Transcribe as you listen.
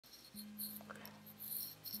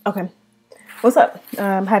Okay, what's up?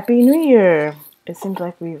 Happy New Year! It seems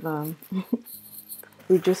like we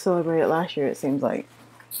just celebrated last year. It seems like.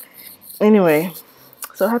 Anyway,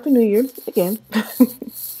 so Happy New Year again.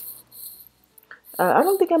 I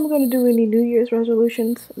don't think I'm going to do any New Year's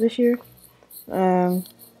resolutions this year. Um,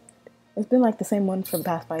 it's been like the same one for the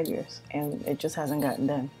past 5 years, and it just hasn't gotten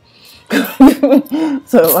done.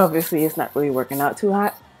 So obviously, it's not really working out too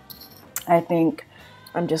hot. I think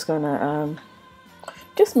I'm just gonna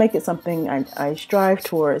just make it something I strive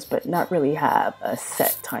towards, but not really have a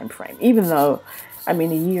set time frame. Even though, I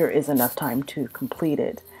mean, a year is enough time to complete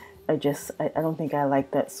it. I don't think I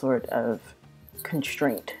like that sort of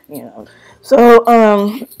constraint, you know. So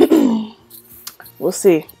we'll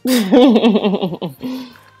see. I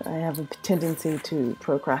have a tendency to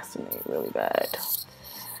procrastinate really bad,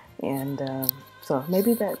 and so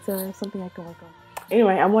maybe that's something I can work on.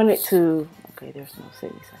 Anyway, I wanted to. Okay, there's no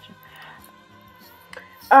city session.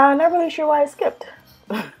 Not really sure why I skipped.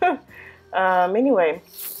 Anyway,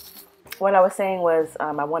 what I was saying was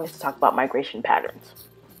I wanted to talk about migration patterns.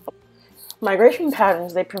 Migration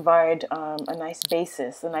patterns, they provide a nice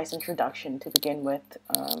basis, a nice introduction to begin with.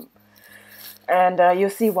 And you'll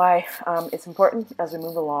see why it's important as we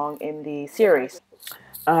move along in the series.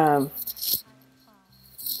 The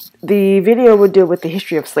video will deal with the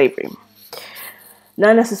history of slavery.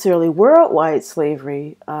 Not necessarily worldwide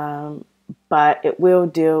slavery, but it will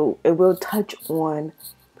touch on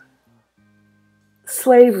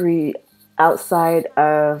slavery outside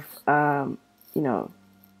of, you know,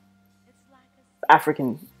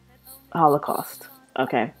 African Holocaust.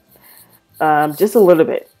 Okay, just a little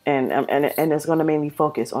bit, and it's going to mainly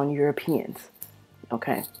focus on Europeans.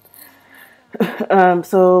 Okay.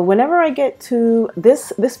 So whenever I get to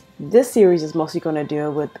this series is mostly going to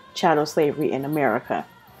deal with chattel slavery in America.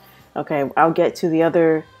 Okay, I'll get to the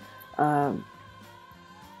other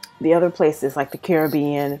places like the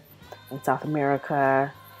Caribbean and South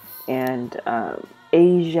America and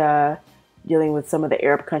Asia, dealing with some of the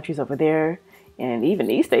Arab countries over there, and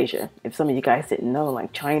even East Asia. If some of you guys didn't know,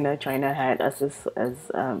 like China had us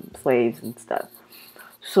as slaves and stuff.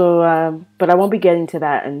 So, but I won't be getting to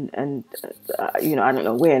that, and you know, I don't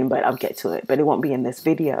know when, but I'll get to it. But it won't be in this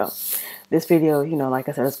video. This video, you know, like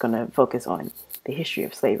I said, is going to focus on the history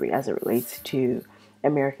of slavery as it relates to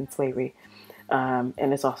American slavery, and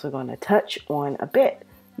it's also going to touch on a bit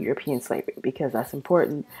European slavery because that's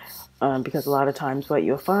important. Because a lot of times, what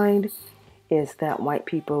you'll find is that white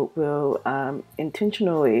people will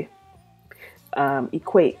intentionally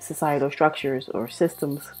equate societal structures or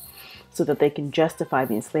systems so that they can justify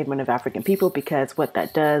the enslavement of African people, because what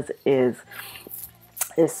that does is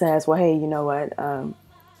it says, well, hey, you know what,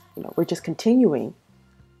 you know, we're just continuing,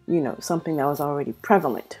 you know, something that was already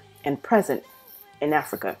prevalent and present in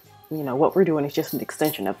Africa. You know, what we're doing is just an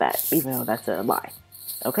extension of that, even though that's a lie.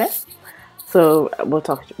 Okay, so we'll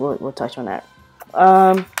touch on that.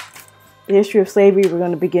 The history of slavery, we're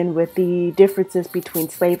going to begin with the differences between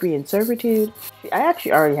slavery and servitude. I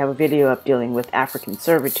actually already have a video up dealing with African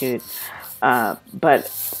servitude,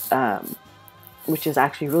 which is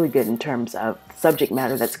actually really good in terms of subject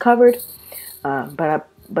matter that's covered. But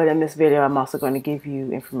in this video, I'm also going to give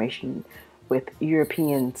you information with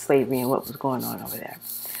European slavery and what was going on over there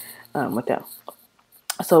with them.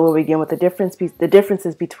 So we'll begin with the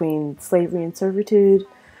differences between slavery and servitude.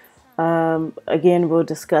 Again, we'll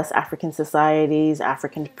discuss African societies,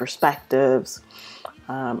 African perspectives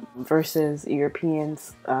versus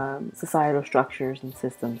Europeans' societal structures and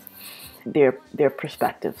systems, their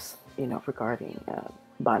perspectives, you know, regarding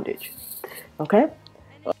bondage. Okay.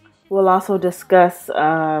 We'll also discuss, you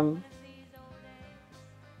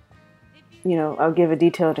know, I'll give a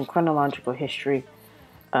detailed and chronological history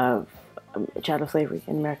of chattel slavery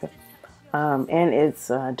in America and its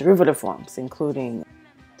derivative forms, including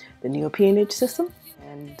the neo-peonage system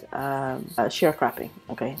and sharecropping,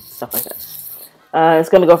 okay, stuff like that. It's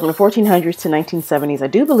going to go from the 1400s to 1970s. I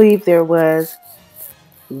do believe there was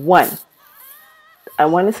one. I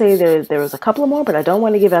want to say there was a couple of more, but I don't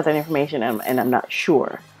want to give out that information, and I'm not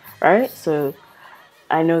sure. All right, so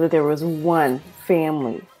I know that there was one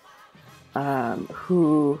family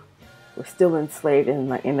who was still enslaved in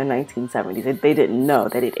the 1970s. They didn't know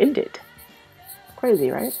that it ended.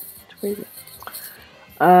 Crazy, right? It's crazy.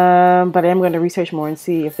 But I am going to research more and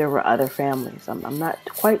see if there were other families. I'm not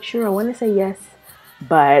quite sure. I want to say yes,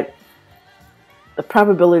 but the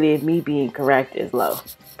probability of me being correct is low.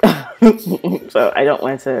 So I don't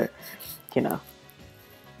want to, you know,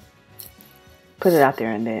 put it out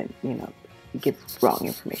there and then, you know, give wrong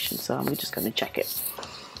information. So I'm just going to check it.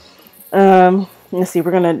 Let's see.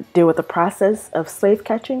 We're going to deal with the process of slave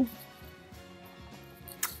catching.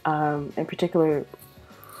 in particular,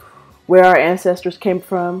 where our ancestors came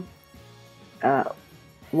from,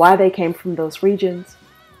 why they came from those regions,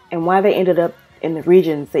 and why they ended up in the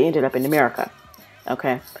regions they ended up in America.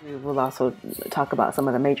 Okay. We will also talk about some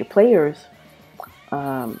of the major players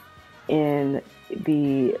in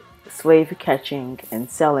the slave catching and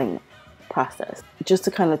selling process. Just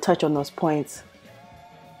to kind of touch on those points,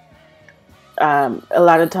 a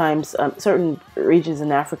lot of times certain regions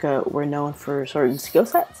in Africa were known for certain skill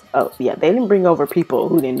sets. Oh yeah, they didn't bring over people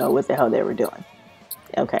who didn't know what the hell they were doing.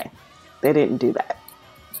 Okay, they didn't do that.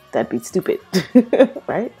 That'd be stupid,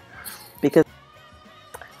 right? Because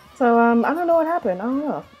so I don't know what happened. I don't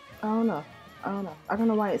know. I don't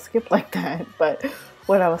know why it skipped like that. But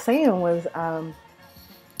what I was saying was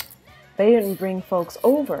they didn't bring folks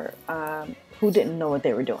over who didn't know what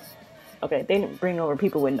they were doing. Okay, they didn't bring over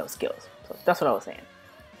people with no skills. So that's what I was saying.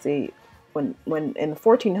 See, when in the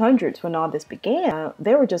 1400s, when all this began,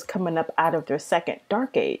 they were just coming up out of their second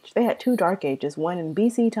dark age. They had two dark ages, one in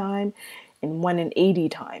BC time and one in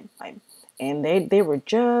AD time. And they were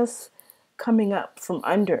just coming up from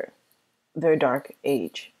under their dark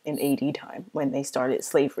age in AD time when they started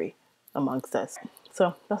slavery amongst us.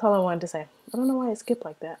 So that's all I wanted to say. I don't know why it skipped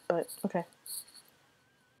like that, but okay.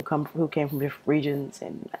 Who came from different regions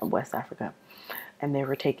in West Africa, and they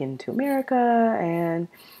were taken to America, and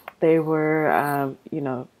they were,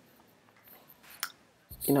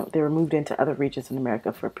 they were moved into other regions in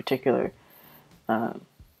America for particular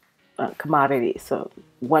commodities. So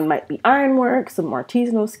one might be ironwork, some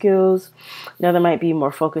artisanal skills. Another might be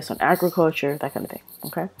more focused on agriculture, that kind of thing.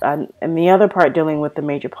 Okay, and the other part dealing with the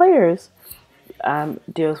major players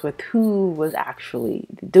deals with who was actually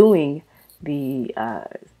doing the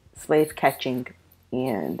slave catching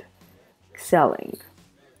and selling.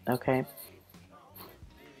 Okay.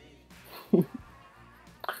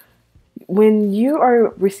 When you are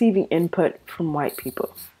receiving input from white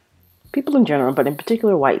people in general, but in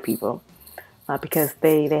particular white people, because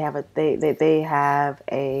they have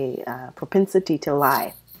a propensity to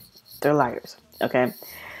lie. They're liars. Okay,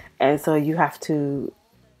 and so you have to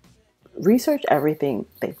research everything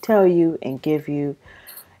they tell you and give you,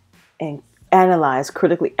 and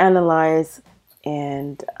critically analyze,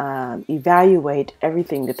 and evaluate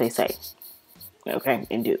everything that they say. Okay,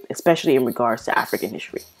 and do, especially in regards to African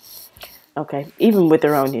history. Okay, even with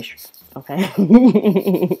their own history. Okay.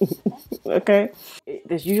 Okay.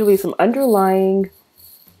 There's usually some underlying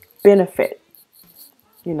benefit,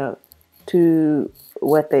 to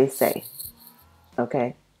what they say.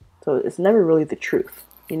 Okay. So it's never really the truth.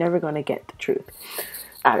 You're never going to get the truth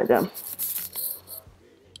out of them.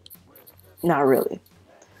 Not really.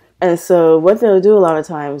 And so what they'll do a lot of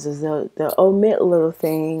times is they'll omit little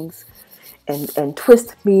things and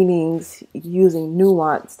twist meanings using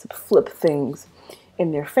nuance to flip things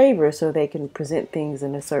in their favor so they can present things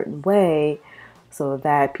in a certain way so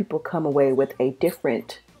that people come away with a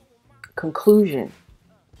different conclusion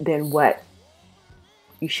than what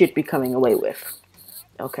you should be coming away with.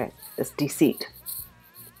 Okay, it's deceit.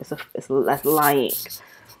 That's lying.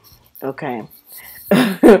 Okay.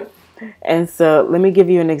 And so let me give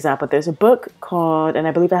you an example. There's a book called, and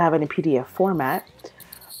I believe I have it in PDF format.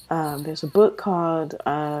 There's a book called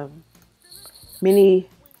Many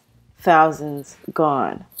Thousands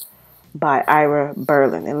Gone by Ira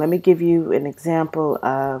Berlin. And let me give you an example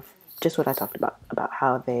of just what I talked about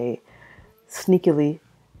how they sneakily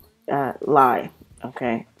lie,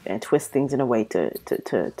 okay, and twist things in a way to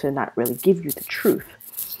not really give you the truth.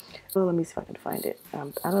 So let me see if I can find it.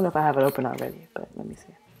 I don't know if I have it open already, but let me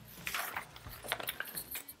see.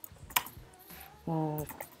 Where are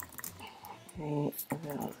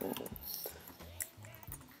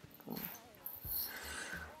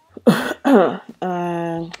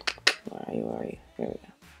you? Here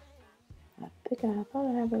we go. I thought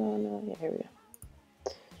I have it on. Yeah, here we go.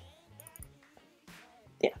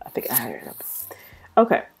 Yeah, I think I have it up.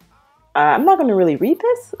 Okay. I'm not going to really read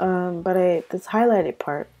this, but this highlighted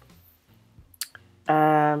part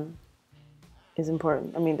is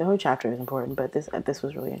important. I mean, the whole chapter is important, but this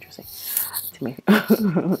was really interesting to me.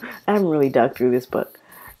 I haven't really dug through this book,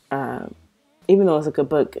 even though it's a good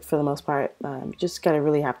book for the most part. You just gotta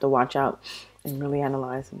really have to watch out and really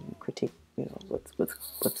analyze and critique,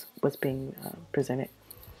 what's being presented.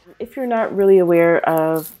 If you're not really aware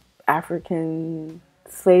of African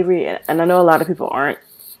slavery, and I know a lot of people aren't,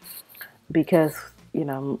 because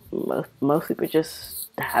most people just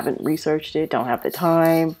haven't researched it, don't have the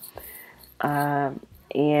time.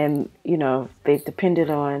 And they've depended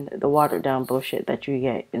on the watered down bullshit that you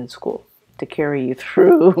get in school to carry you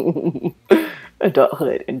through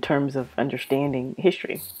adulthood in terms of understanding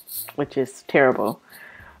history, which is terrible.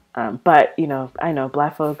 But, you know, I know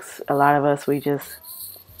black folks, a lot of us,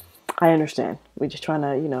 I understand. We're just trying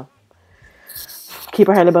to, you know, keep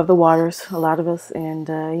our head above the waters, a lot of us. And,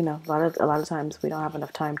 you know, a lot of times we don't have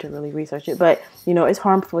enough time to really research it. But, you know, it's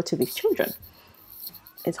harmful to these children.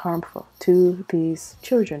 It's harmful to these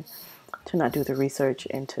children to not do the research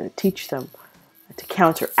and to teach them to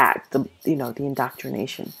counteract the, you know, the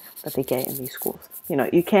indoctrination that they get in these schools. You know,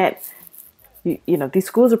 you can't, you know, these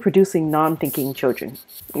schools are producing non-thinking children.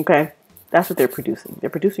 Okay, that's what they're producing. They're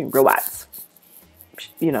producing robots.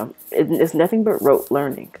 You know, it's nothing but rote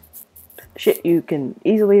learning. Shit you can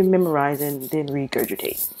easily memorize and then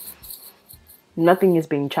regurgitate. Nothing is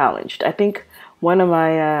being challenged. I think one of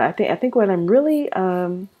my, I think what I'm really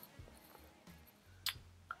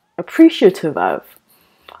appreciative of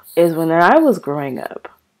is when I was growing up,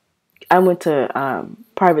 I went to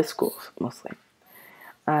private schools mostly.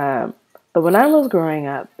 But when I was growing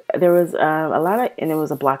up, there was a lot of, and it was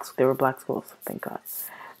there were black schools, thank God.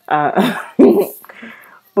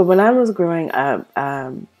 But when I was growing up,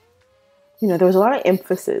 you know, there was a lot of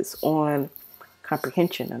emphasis on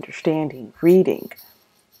comprehension, understanding, reading,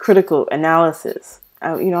 critical analysis.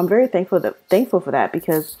 You know, I'm very thankful for that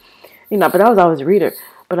because, you know, but I was always a reader,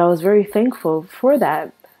 but I was very thankful for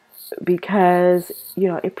that because, you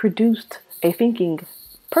know, it produced a thinking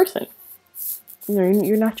person. You know,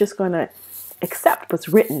 you're not just going to accept what's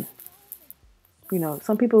written. You know,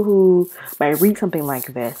 some people who might read something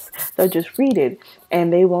like this, they'll just read it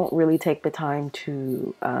and they won't really take the time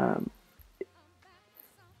to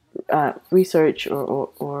research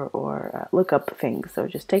or look up things. So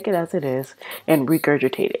just take it as it is and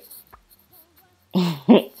regurgitate it.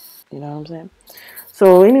 You know what I'm saying?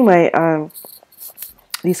 So anyway,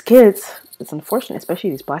 these kids, it's unfortunate, especially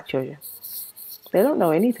these black children, they don't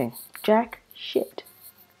know anything. Jack shit.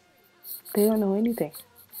 They don't know anything.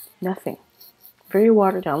 Nothing. Very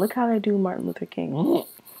watered down. Look how they do Martin Luther King. You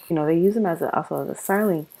know, they use them also as a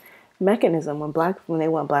silent mechanism when they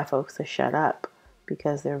want black folks to shut up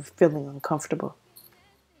because they're feeling uncomfortable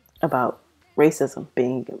about racism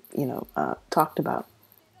being, you know, talked about.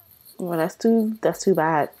 Well, that's too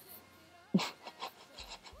bad.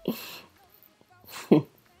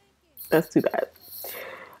 That's too bad.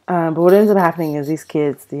 But what ends up happening is these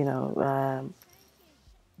kids, you know,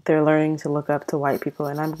 they're learning to look up to white people,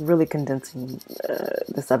 and I'm really condensing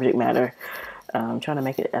the subject matter. I'm trying to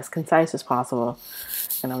make it as concise as possible,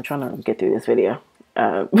 and I'm trying to get through this video.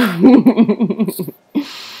 But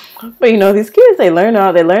you know, these kids, they learn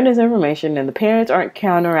this information, and the parents aren't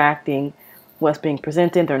counteracting what's being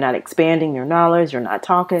presented. They're not expanding their knowledge. They're not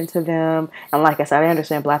talking to them. And like I said, I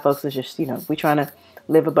understand black folks is just, you know, we trying to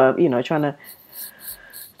live above, you know, trying to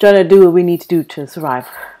do what we need to do to survive,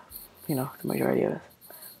 you know, the majority of us.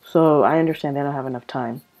 So I understand they don't have enough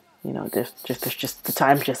time. You know, there's just the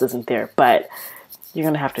time just isn't there. But you're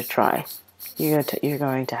gonna have to try. You're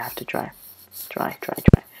going to have to try,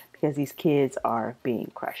 because these kids are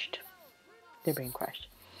being crushed. They're being crushed.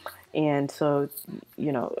 And so,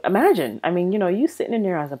 you know, imagine. I mean, you know, you sitting in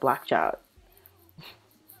there as a black child.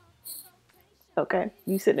 Okay,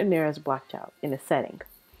 you sitting in there as a black child in a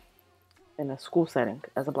school setting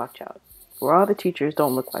as a black child, where all the teachers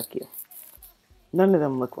don't look like you. None of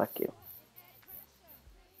them look like you.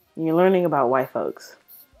 And you're learning about white folks.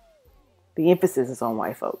 The emphasis is on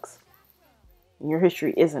white folks. And your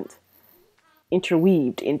history isn't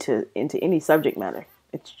interweaved into any subject matter.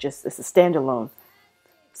 It's a standalone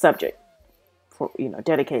subject for, you know,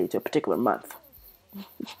 dedicated to a particular month.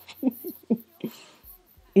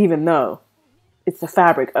 Even though it's the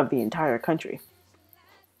fabric of the entire country.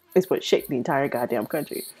 It's what shaped the entire goddamn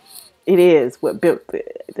country. It is what built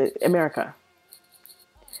the America.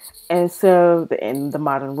 And so, in the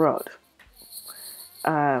modern world.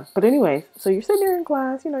 But anyway, so you're sitting here in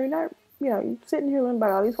class, you know, you're sitting here learning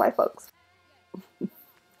about all these white folks.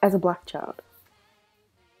 As a black child.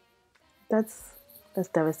 That's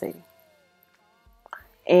devastating.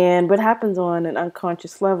 And what happens on an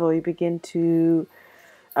unconscious level, you begin to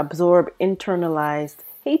absorb internalized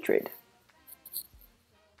hatred.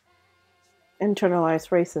 Internalized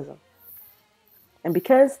racism. And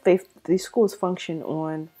because these schools function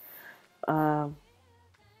on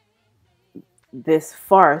this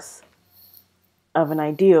farce of an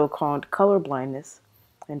ideal called colorblindness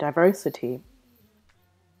and diversity,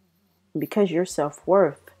 because your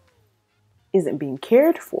self-worth isn't being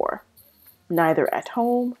cared for, neither at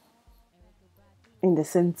home, in the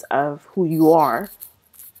sense of who you are,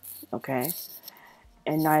 okay,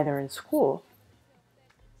 and neither in school,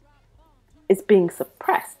 it's being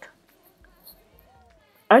suppressed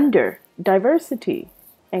under diversity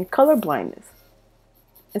and colorblindness.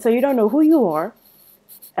 And so you don't know who you are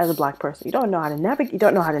as a black person. You don't know how to navigate. You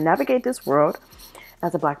don't know how to navigate this world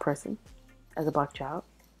as a black person, as a black child.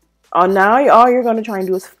 Oh, now all you're going to try and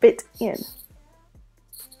do is fit in.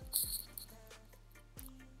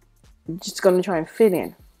 You're just going to try and fit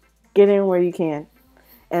in, get in where you can,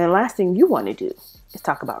 and the last thing you want to do is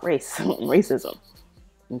talk about race, racism,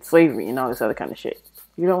 and slavery, and all this other kind of shit.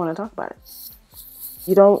 You don't want to talk about it.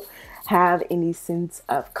 You don't have any sense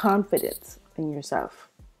of confidence in yourself.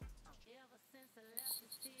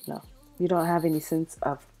 No, you don't have any sense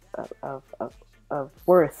of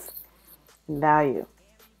worth and value.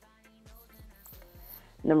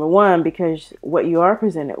 Number one, because what you are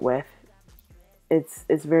presented with,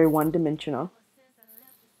 it's very one-dimensional.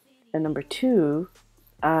 And number two,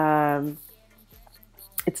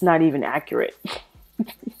 it's not even accurate.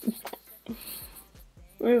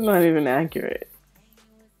 It's not even accurate.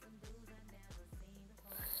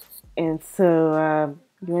 And so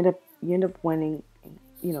you end up wanting,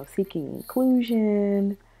 seeking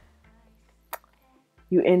inclusion.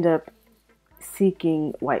 You end up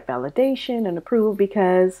seeking white validation and approval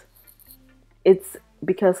because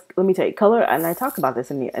let me tell you, color, and I talked about this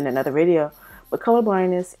in another video, but color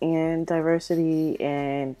blindness and diversity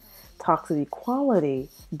and talks of equality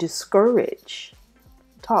discourage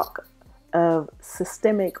talk of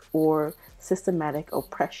systemic or systematic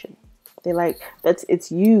oppression.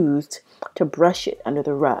 It's used to brush it under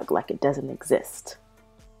the rug like it doesn't exist,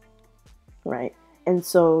 right? And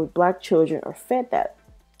so black children are fed that.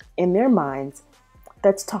 In their minds,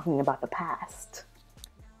 that's talking about the past,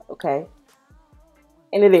 okay?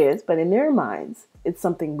 And it is, but in their minds, it's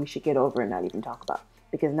something we should get over and not even talk about,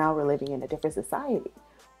 because now we're living in a different society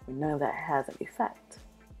where none of that has an effect,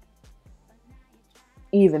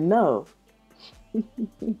 even though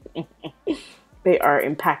they are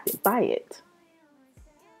impacted by it.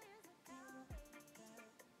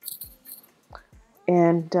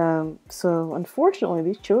 And so unfortunately,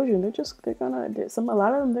 these children, things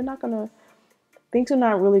are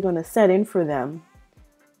not really gonna set in for them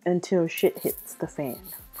until shit hits the fan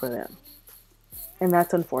for them. And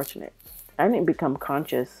that's unfortunate. I didn't become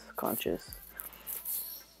conscious.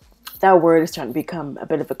 That word is trying to become a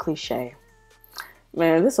bit of a cliche.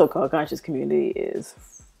 Man, this so-called conscious community is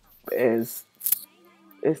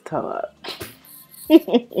toe up.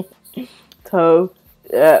 Toe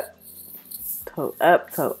up. Toe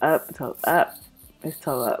up, toe up, toe up. It's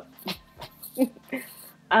toe up.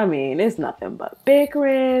 I mean, it's nothing but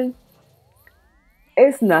bickering.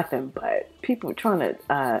 It's nothing but people trying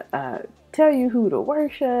to tell you who to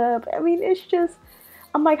worship. I mean, it's just,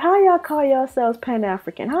 I'm like, how y'all call yourselves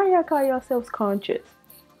Pan-African? How y'all call yourselves conscious?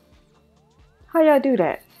 How y'all do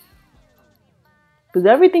that? Because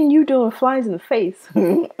everything you doing flies in the face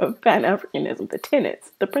of Pan-Africanism, the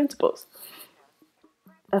tenets, the principles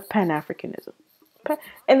of Pan-Africanism.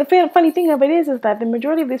 And the funny thing of it is that the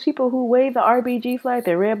majority of these people who wave the RBG flag,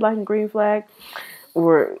 the red, black, and green flag,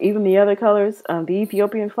 or even the other colors, the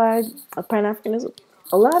Ethiopian flag of Pan-Africanism,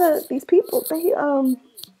 a lot of these people, they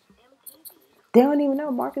don't even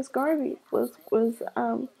know Marcus Garvey was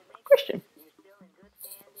Christian.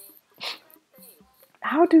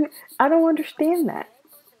 I don't understand that.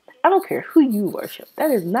 I don't care who you worship.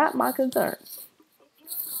 That is not my concern.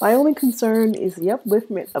 My only concern is the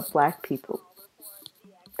upliftment of black people.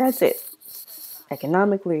 That's it.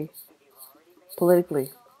 Economically,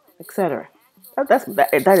 politically, etc.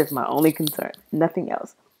 That is my only concern. Nothing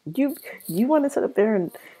else. You want to sit up there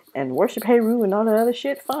and worship Heru and all that other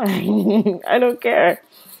shit? Fine. I don't care.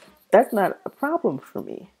 That's not a problem for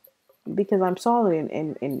me, because I'm solid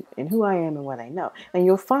in who I am and what I know. And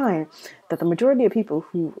you'll find that the majority of people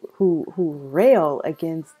who rail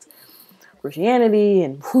against Christianity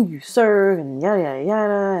and who you serve and yada yada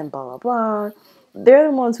yada and blah blah blah, they're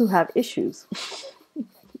the ones who have issues.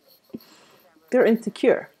 They're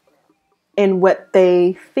insecure in what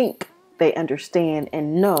they think they understand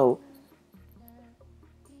and know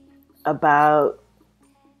about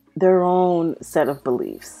their own set of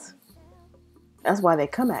beliefs. That's why they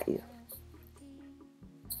come at you.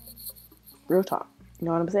 Real talk. You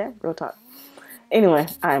know what I'm saying? Real talk. Anyway,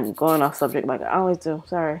 I'm going off subject like I always do.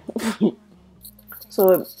 Sorry.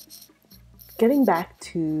 So, getting back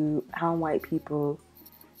to how white people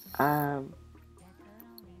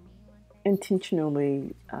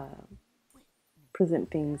intentionally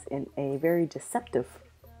present things in a very deceptive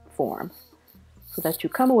form so that you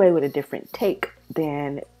come away with a different take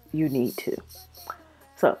than you need to.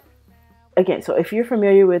 So, again, if you're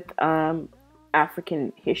familiar with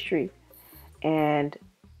African history and,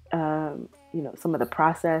 some of the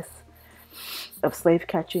process of slave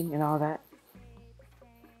catching and all that,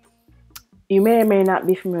 You may or may not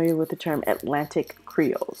be familiar with the term Atlantic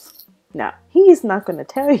Creoles. Now, he's not going to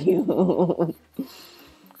tell you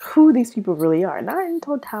who these people really are. Not in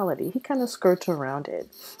totality. He kind of skirts around it.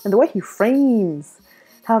 And the way he frames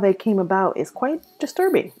how they came about is quite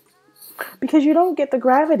disturbing. Because you don't get the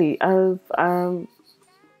gravity of,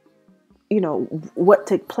 what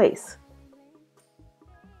took place.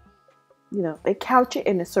 They couch it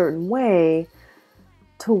in a certain way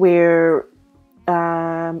to where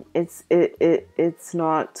it's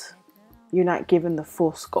not, you're not given the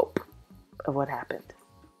full scope of what happened,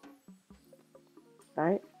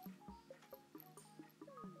 right?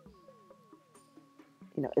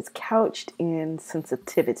 It's couched in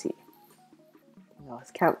sensitivity.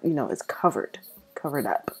 It's covered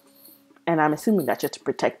up, and I'm assuming that's just to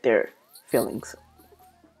protect their feelings,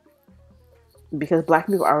 because Black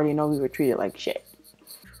people already know we were treated like shit.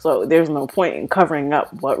 So there's no point in covering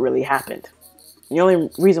up what really happened. The only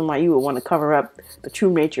reason why you would want to cover up the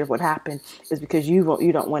true nature of what happened is because you want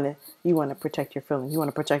to protect your feelings. You want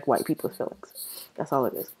to protect white people's feelings. That's all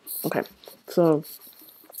it is. Okay, so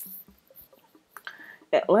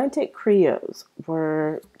Atlantic Creoles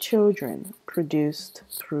were children produced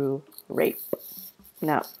through rape.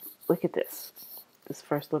 Now, look at this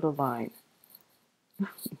first little line.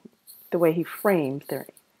 The way he frames their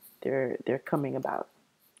coming about,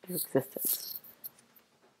 their existence.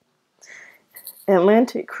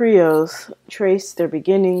 Atlantic Creoles trace their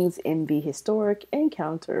beginnings in the historic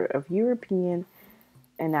encounter of European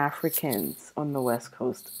and Africans on the west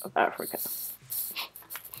coast of Africa.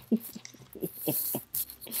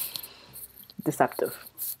 Deceptive.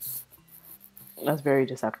 That's very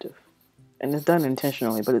deceptive. And it's done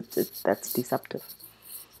intentionally, but that's deceptive.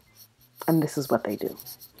 And this is what they do.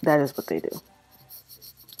 That is what they do.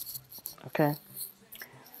 Okay?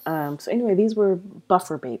 So anyway, these were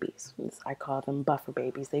buffer babies. I call them buffer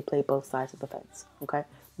babies. They play both sides of the fence. Okay?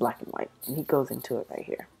 Black and white. And he goes into it right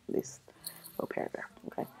here. This little paragraph.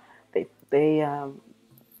 Okay?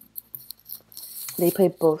 They play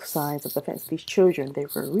both sides of the fence. These children, they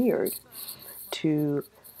were reared to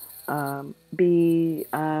be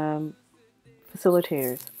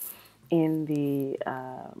facilitators in the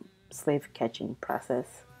slave catching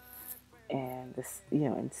process, and this,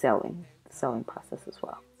 and the selling process as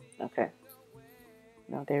well. Okay.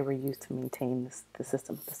 Now they were used to maintain the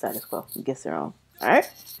system, the status quo, against their own. All right.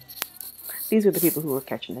 These were the people who were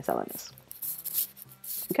catching and selling this.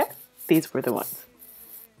 Okay. These were the ones.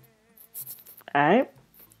 All right.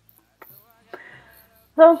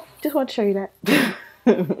 So just want to show you that.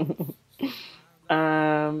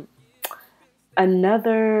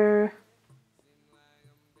 Another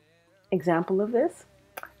example of this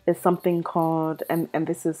is something called, and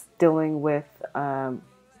this is dealing with our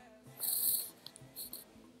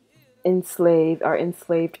enslaved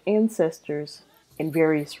ancestors in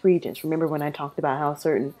various regions. Remember when I talked about how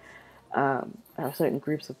certain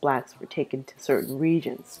groups of blacks were taken to certain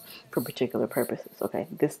regions for particular purposes? Okay,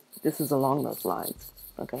 this is along those lines.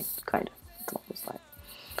 Okay, kind of along those lines.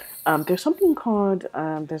 There's something called,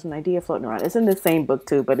 there's an idea floating around. It's in the same book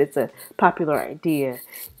too, but it's a popular idea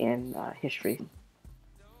in history.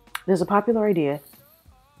 There's a popular idea,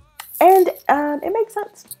 and it makes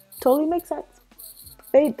sense. Totally makes sense.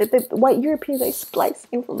 The white Europeans, they splice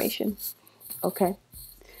information. Okay,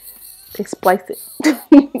 they splice it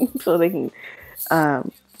so they can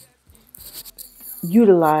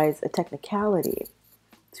utilize a technicality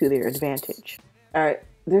to their advantage. All right,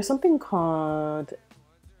 there's something called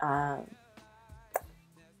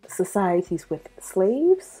societies with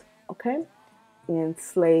slaves, okay, and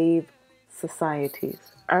slave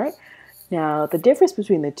societies. All right. Now, the difference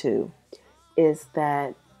between the two is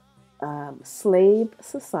that slave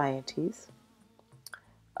societies,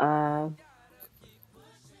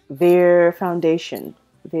 their foundation,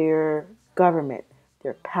 their government,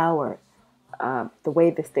 their power, the way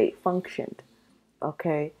the state functioned,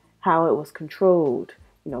 okay, how it was controlled,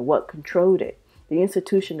 what controlled it. The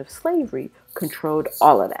institution of slavery controlled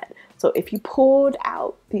all of that. So if you pulled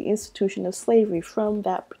out the institution of slavery from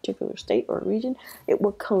that particular state or region, it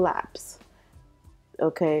would collapse.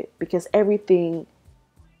 Okay, because everything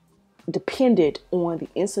depended on the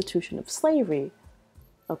institution of slavery,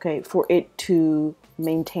 okay, for it to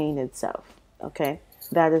maintain itself. Okay,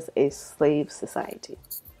 that is a slave society.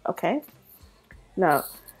 Okay, now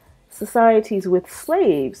societies with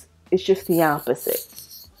slaves is just the opposite.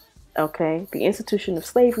 Okay, the institution of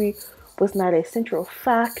slavery was not a central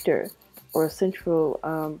factor or a central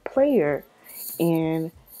player in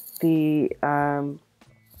the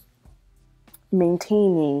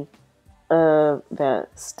maintaining of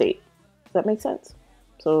that state. Does that make sense?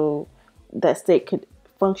 So that state could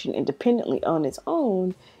function independently on its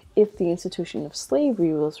own if the institution of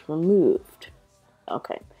slavery was removed.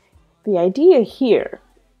 Okay. The idea here,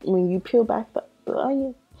 when you peel back the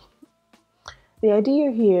onion, the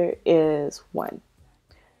idea here is one,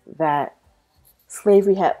 that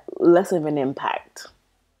slavery had less of an impact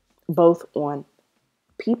both on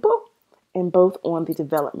people and both on the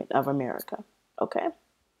development of America. Okay.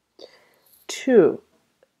 Two,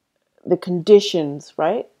 the conditions,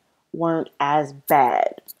 right, weren't as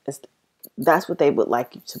bad as that's what they would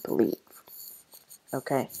like you to believe.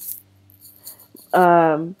 Okay.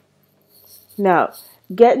 Now,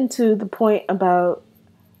 getting to the point about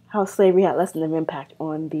how slavery had less of an impact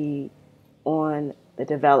on the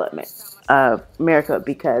development of America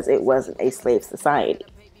because it wasn't a slave society.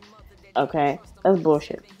 Okay, that's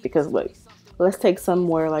bullshit. Because look, let's take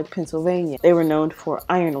somewhere like Pennsylvania. They were known for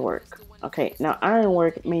ironwork. Okay, now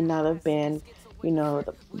ironwork may not have been,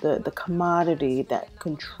 the commodity that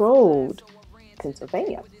controlled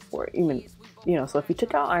Pennsylvania, or even, so if you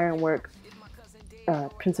took out ironwork,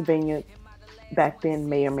 Pennsylvania back then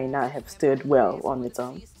may or may not have stood well on its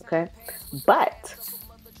own. Okay, but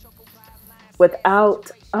without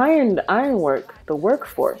ironwork, the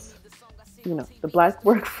workforce, the black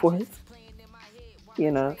workforce,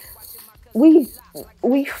 we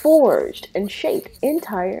forged and shaped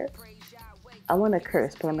entire. I want to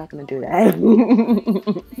curse, but I'm not going to do that.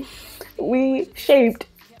 We shaped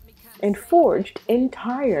and forged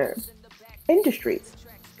entire industries.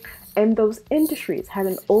 And those industries had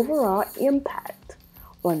an overall impact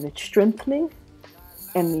on the strengthening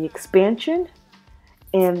and the expansion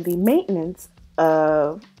and the maintenance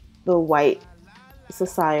of the white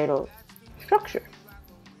societal structure.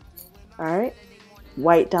 All right?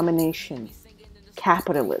 White domination,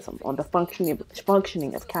 capitalism, on the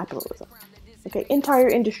functioning of capitalism. Okay, entire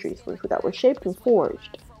industries that were shaped and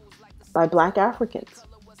forged by Black Africans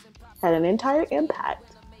had an entire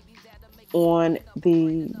impact on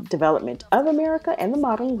the development of America and the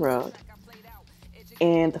modern world,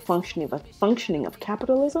 and the functioning of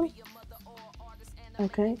capitalism,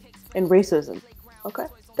 okay, and racism. Okay,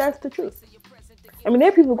 that's the truth. I mean, there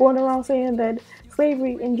are people going around saying that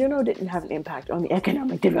slavery in general didn't have an impact on the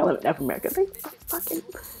economic development of America.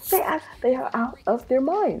 They are out of their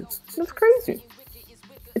minds. It's crazy.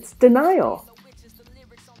 It's denial.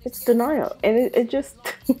 It's denial, and it just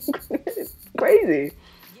it's crazy.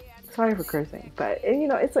 Sorry for cursing, but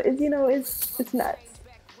it's nuts.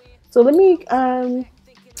 So let me.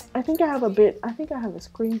 I think I have a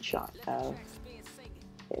screenshot of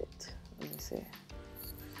it. Let me see.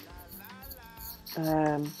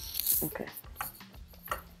 Okay.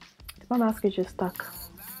 My mask is just stuck.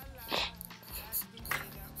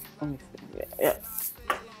 Let me see. Yeah.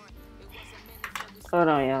 Hold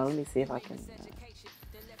on, y'all. Let me see if I can.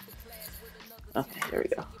 Okay, there we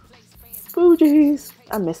go. Fuji's.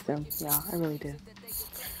 I miss them, y'all. I really do.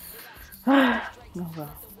 Oh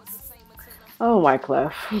well. Oh my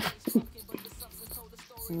clef.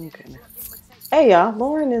 Okay. Hey y'all,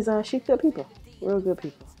 Lauren is she's good people. Real good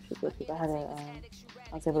people. She's good people.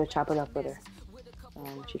 I was able to chop it up with her.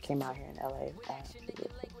 She came out here in LA.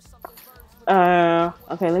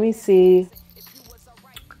 Okay, let me see.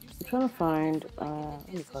 I'm trying to find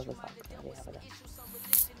let me close this up.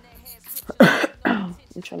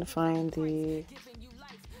 I'm trying to find the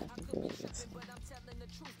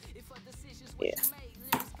yeah.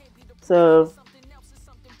 So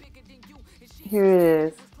here it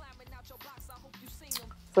is.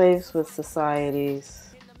 Slaves with societies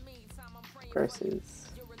versus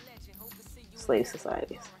slave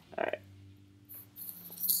societies. All right.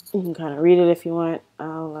 You can kind of read it if you want.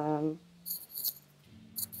 I'll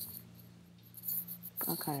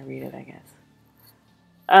kind of read it, I guess.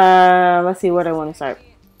 Let's see what I want to start.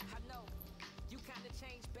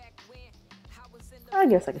 I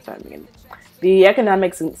guess I can start at the beginning. The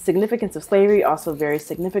economic significance of slavery also varies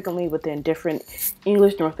significantly within different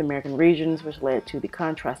English North American regions, which led to the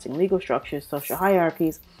contrasting legal structures, social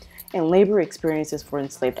hierarchies, and labor experiences for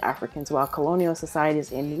enslaved Africans, while colonial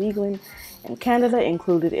societies in New England and Canada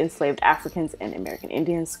included enslaved Africans and American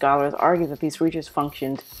Indians. Scholars argue that these regions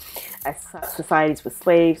functioned as societies with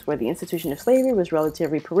slaves, where the institution of slavery was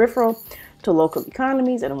relatively peripheral to local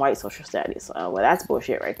economies and white social status. Well, that's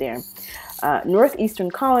bullshit right there. Northeastern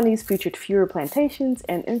colonies featured fewer plantations,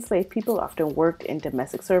 and enslaved people often worked in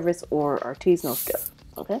domestic service or artisanal skills.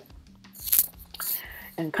 Okay.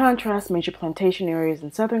 In contrast, major plantation areas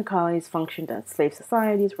in southern colonies functioned as slave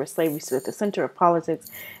societies, where slavery stood at the center of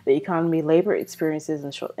politics, the economy, labor experiences,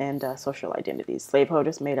 and social identities.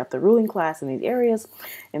 Slaveholders made up the ruling class in these areas,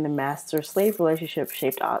 and the master-slave relationship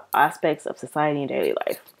shaped aspects of society and daily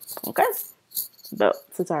life. Okay? But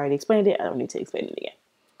since I already explained it, I don't need to explain it again.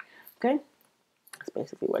 Okay? That's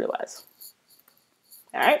basically what it was.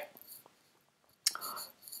 All right?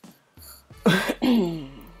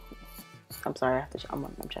 I'm sorry, I have to. I'm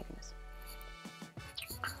checking this.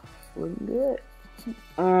 We're good.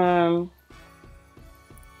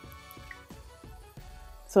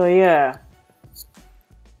 So yeah.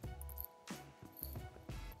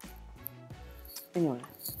 Anyway.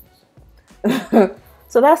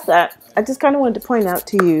 So that's that. I just kind of wanted to point out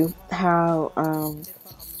to you how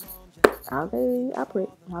they operate,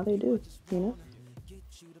 how they do. You know,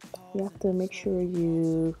 you have to make sure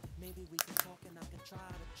you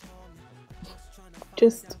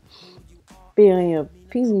just be on your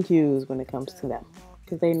P's and Q's when it comes to them,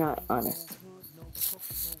 because they're not honest.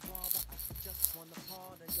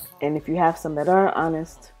 And if you have some that are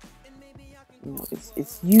honest, you know,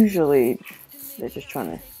 it's usually they're just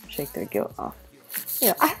trying to shake their guilt off. You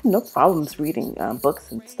know, I have no problems reading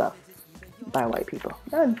books and stuff by white people.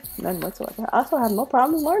 None whatsoever. I also have no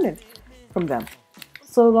problems learning from them.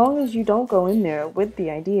 So long as you don't go in there with the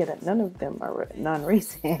idea that none of them are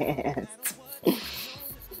non-racist.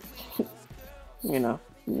 You know,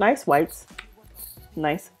 nice whites, and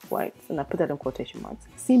I put that in quotation marks,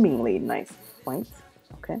 seemingly nice whites,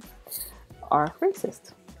 okay, are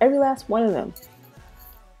racist. Every last one of them.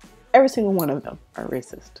 Every single one of them are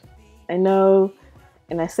racist. I know,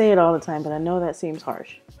 and I say it all the time, but I know that seems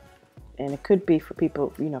harsh. And it could be for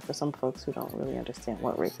people, you know, for some folks who don't really understand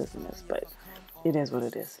what racism is, but it is what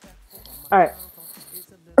it is. All right.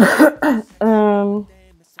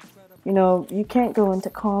 You know, you can't go into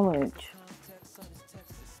college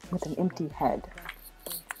with an empty head.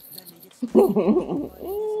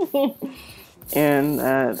 And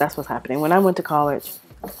that's what's happening. When I went to college,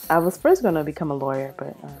 I was first going to become a lawyer,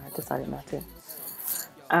 but I decided not to.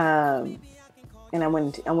 And I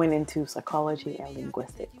went into psychology and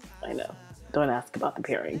linguistics. I know, don't ask about the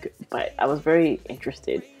pairing, but I was very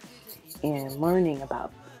interested in learning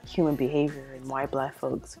about human behavior and why Black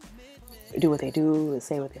folks do what they do,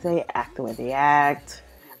 say what they say, act the way they act.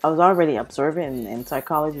 I was already observant, and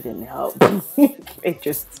psychology didn't help. It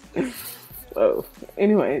just, whoa.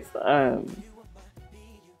 Anyways,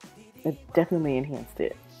 it definitely enhanced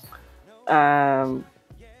it. And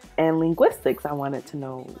linguistics, I wanted to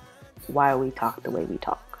know why we talk the way we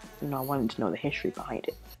talk. You know, I wanted to know the history behind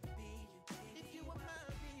it.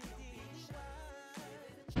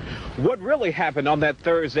 What really happened on that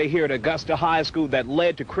Thursday here at Augusta High School that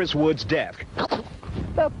led to Chris Wood's death?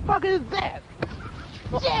 The fuck is that?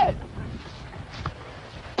 Shit!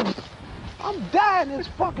 I'm dying in this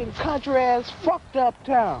fucking country-ass fucked up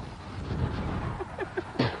town.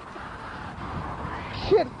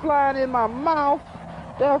 Shit flying in my mouth.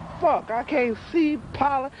 The fuck? I can't see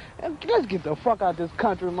pollen. Let's get the fuck out of this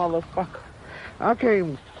country, motherfucker. I can't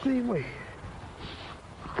even see me.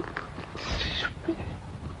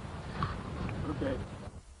 Okay.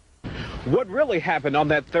 What really happened on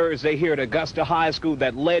that Thursday here at Augusta High School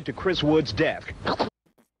that led to Chris Wood's death?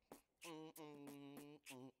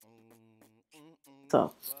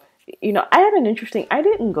 So, you know, I had an interesting, I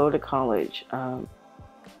didn't go to college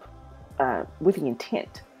with the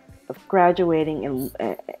intent of graduating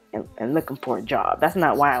and looking for a job. That's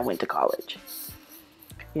not why I went to college.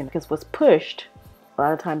 You know, because what's pushed a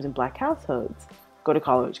lot of times in Black households, go to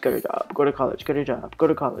college, get a job, go to college, get a job, go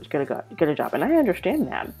to college, get a job. And I understand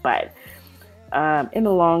that, but in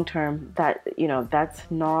the long term, that, you know, that's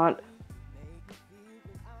not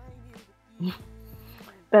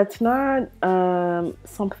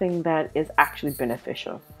something that is actually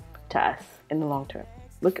beneficial to us in the long term.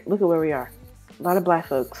 Look at where we are. A lot of Black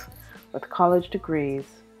folks with college degrees,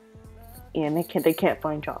 and they can't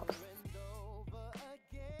find jobs.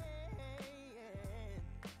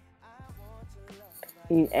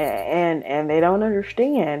 And they don't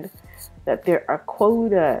understand that there are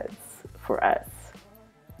quotas for us,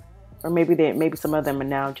 or maybe some of them are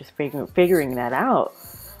now just figuring that out.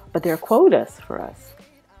 But there are quotas for us,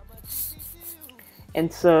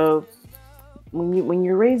 and so when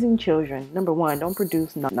you're raising children, number one, don't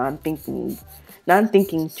produce non-thinking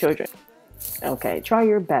children. Okay, try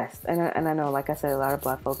your best, and I know, like I said, a lot of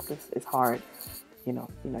Black folks, it's hard. You know,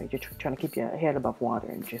 you're trying to keep your head above water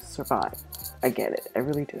and just survive. I get it. I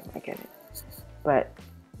really do. I get it. But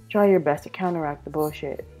try your best to counteract the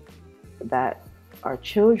bullshit that our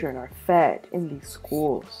children are fed in these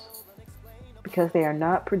schools, because they are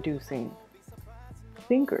not producing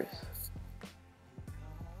thinkers.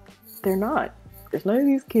 They're not. There's none of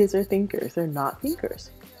these kids are thinkers. They're not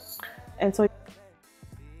thinkers. And so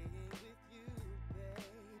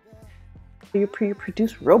you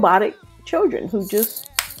produce robotic children who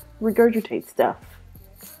just regurgitate stuff.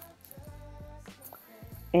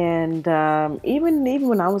 And even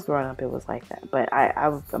when I was growing up, it was like that. But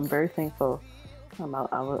I'm very thankful. I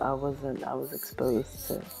was exposed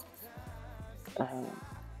to um,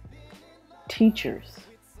 teachers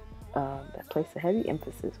that place a heavy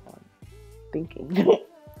emphasis on thinking.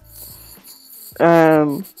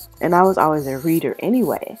 And I was always a reader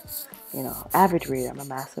anyway. Average reader. I'm a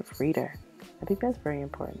massive reader. I think that's very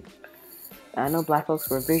important. I know Black folks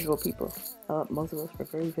were visual people. Most of us were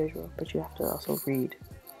very visual, but you have to also read.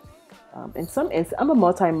 I'm a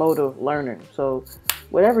multimodal learner, so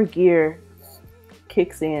whatever gear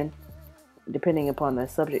kicks in, depending upon the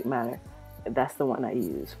subject matter, that's the one I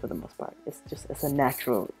use for the most part. It's a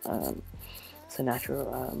natural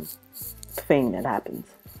thing that happens.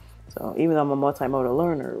 So even though I'm a multimodal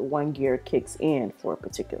learner, one gear kicks in for a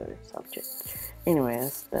particular subject. Anyway,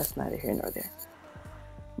 that's neither here nor there.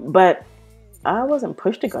 But I wasn't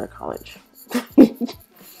pushed to go to college.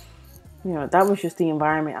 That was just the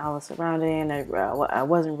environment I was surrounded in. I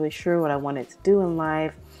wasn't really sure what I wanted to do in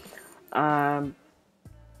life. And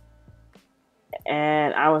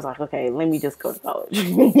I was like, okay, let me just go to college.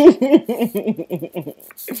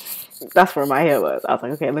 That's where my head was. I was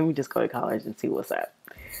like, okay, let me just go to college and see what's up.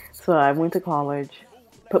 So I went to college,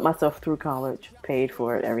 put myself through college, paid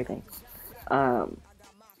for it, everything.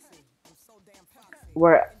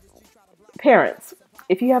 Where parents,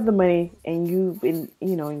 if you have the money and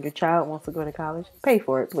and your child wants to go to college, pay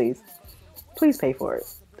for it, please. Please pay for it.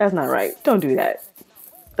 That's not right. Don't do that.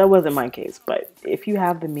 That wasn't my case. But if you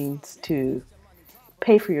have the means to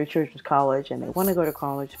pay for your children's college and they want to go to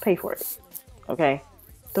college, pay for it. Okay?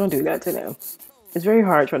 Don't do that to them. It's very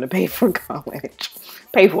hard trying to pay for college.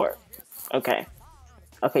 Pay for it. Okay?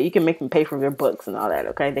 Okay, you can make them pay for their books and all that,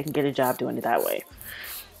 okay? They can get a job doing it that way.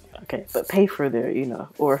 Okay, but pay for their,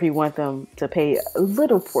 or if you want them to pay a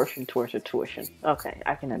little portion towards their tuition. Okay,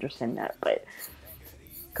 I can understand that, but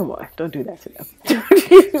come on, don't do that to them.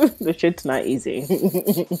 The shit's not easy.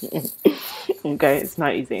 Okay, it's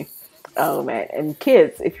not easy. Oh man, and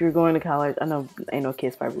kids, if you're going to college, I know ain't no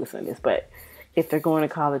kids probably listening to this, but if they're going to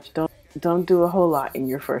college, don't do a whole lot in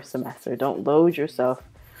your first semester. Don't load yourself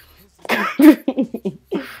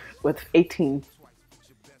with 18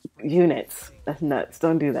 units. That's nuts.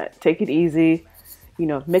 Don't do that. Take it easy.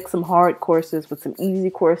 Mix some hard courses with some easy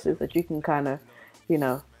courses that you can kind of,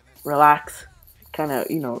 relax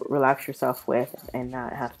yourself with and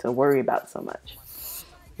not have to worry about so much.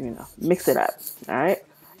 Mix it up. All right.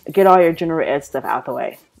 Get all your general ed stuff out the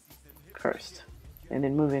way first, and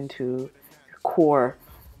then move into your core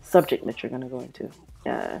subject that you're going to go into.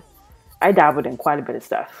 I dabbled in quite a bit of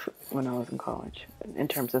stuff when I was in college in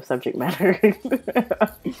terms of subject matter.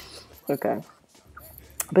 Okay.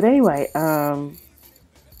 But anyway, I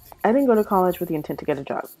didn't go to college with the intent to get a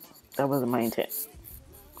job. That wasn't my intent.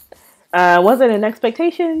 Was it an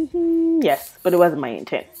expectation? Yes, but it wasn't my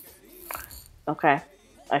intent. Okay.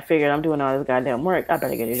 I figured I'm doing all this goddamn work. I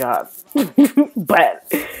better get a job. But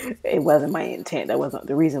it wasn't my intent. That wasn't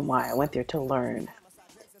the reason why I went there to learn.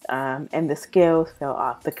 And the scales fell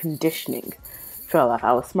off. The conditioning fell off.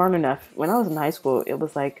 I was smart enough. When I was in high school, it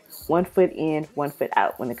was like 1 foot in, 1 foot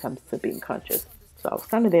out when it comes to being conscious. So I was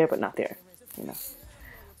kind of there, but not there,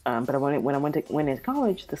 But when I went into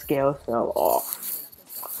college, the scales fell off.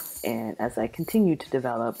 And as I continued to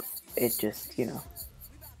develop, it just,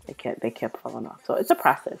 they kept falling off. So it's a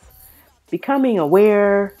process. Becoming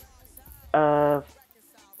aware of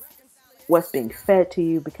what's being fed to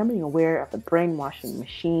you, becoming aware of the brainwashing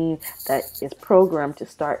machine that is programmed to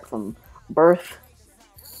start from birth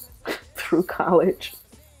through college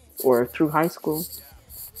or through high school.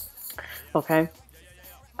 Okay.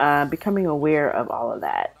 Becoming aware of all of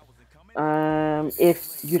that.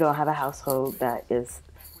 If you don't have a household that is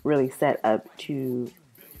really set up to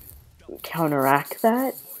counteract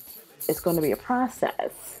that, it's going to be a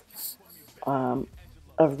process of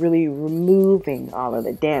really removing all of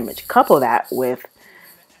the damage. Couple that with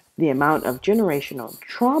the amount of generational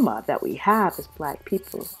trauma that we have as Black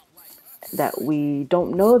people that we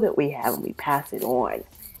don't know that we have, and we pass it on.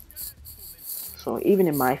 So even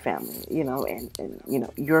in my family,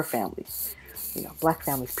 and your family, Black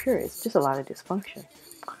families, period, it's just a lot of dysfunction.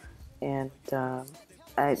 And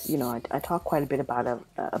I talk quite a bit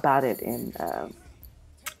about it in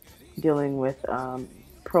dealing with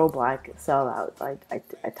pro-Black sellouts.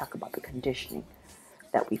 I talk about the conditioning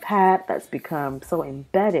that we've had that's become so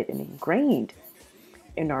embedded and ingrained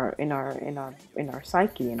in our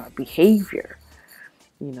psyche, in our behavior.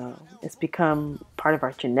 It's become part of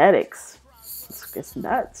our genetics. It's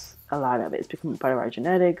nuts. A lot of it. It's become part of our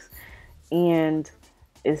genetics, and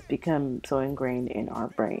it's become so ingrained in our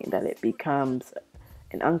brain that it becomes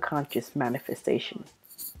an unconscious manifestation.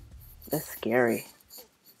 That's scary.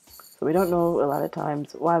 So we don't know a lot of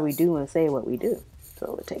times why we do and say what we do.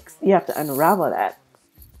 So you have to unravel that.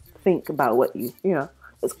 Think about what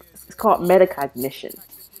it's called metacognition.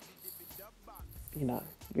 You're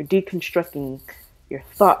deconstructing your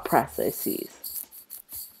thought processes,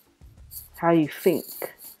 how you think,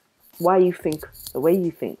 why you think the way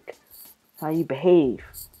you think, how you behave,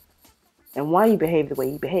 and why you behave the way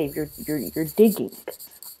you behave. You're digging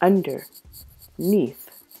underneath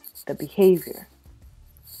the behavior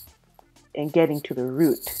and getting to the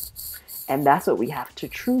root. And that's what we have to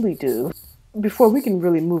truly do before we can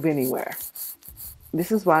really move anywhere. This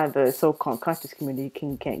is why the so-called conscious community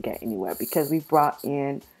can't get anywhere, because we've brought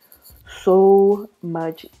in so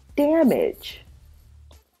much damage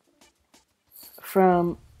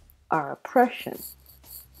from our oppression,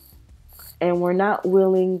 and we're not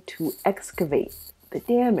willing to excavate the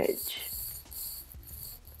damage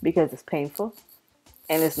because it's painful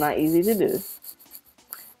and it's not easy to do.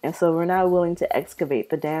 And so we're not willing to excavate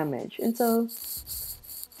the damage. And so,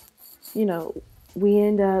 we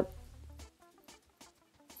end up,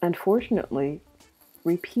 unfortunately,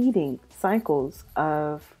 repeating cycles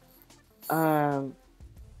of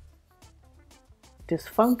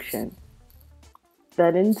dysfunction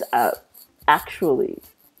that ends up actually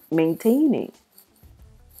maintaining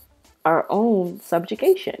our own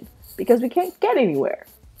subjugation because we can't get anywhere.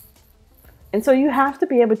 And so you have to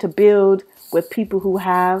be able to build with people who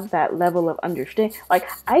have that level of understanding. Like,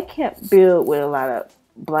 I can't build with a lot of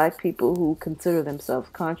Black people who consider themselves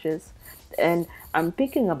conscious. And I'm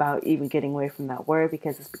thinking about even getting away from that word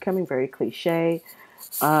because it's becoming very cliche.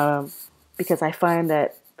 Because I find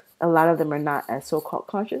that a lot of them are not as so-called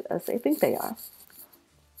conscious as they think they are.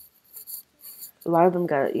 A lot of them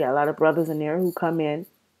got a lot of brothers in there who come in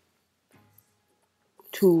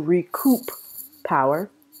to recoup power.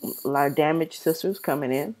 A lot of damaged sisters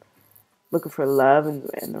coming in, looking for love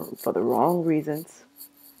and for the wrong reasons,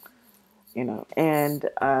 and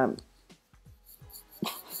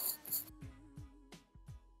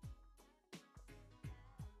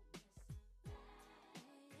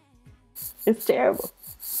it's terrible,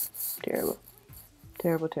 terrible,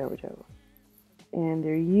 terrible, terrible, terrible. And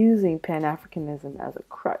they're using Pan-Africanism as a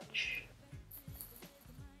crutch,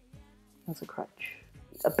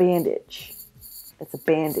 a bandage. It's a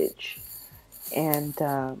bandage, and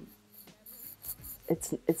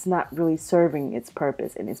it's not really serving its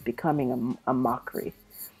purpose, and it's becoming a mockery,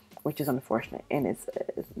 which is unfortunate, and it's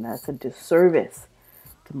a disservice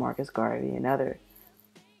to Marcus Garvey and other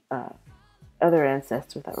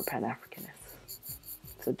ancestors that were Pan-Africanists.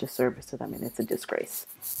 It's a disservice to them, and it's a disgrace,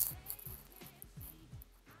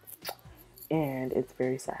 and it's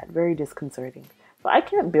very sad, very disconcerting. So I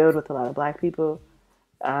can't build with a lot of Black people.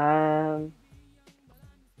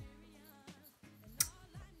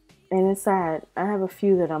 And it's sad. I have a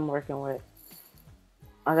few that I'm working with.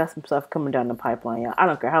 I got some stuff coming down the pipeline, y'all. I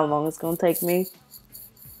don't care how long it's going to take me.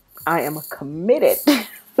 I am committed.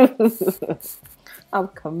 I'm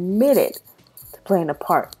committed to playing a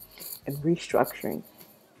part in restructuring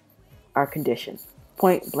our condition.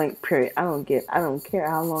 Point blank, period. I don't care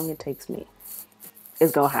how long it takes me.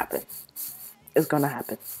 It's going to happen. It's going to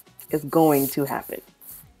happen. It's going to happen.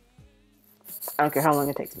 I don't care how long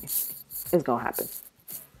it takes me. It's going to happen.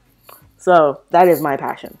 So that is my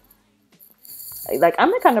passion. Like,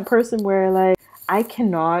 I'm the kind of person where, like, I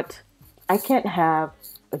can't have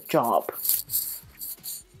a job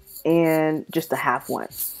and just to have one.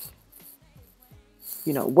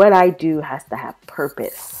 What I do has to have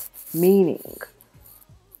purpose, meaning.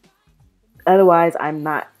 Otherwise, I'm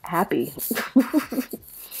not happy.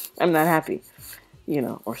 I'm not happy,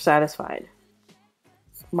 or satisfied.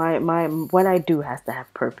 What I do has to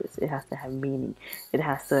have purpose. It has to have meaning. It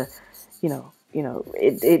has to,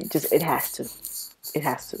 it has to. It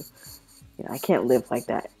has to. I can't live like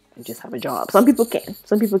that and just have a job. Some people can.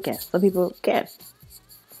 Some people can. Some people can.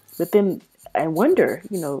 But then I wonder,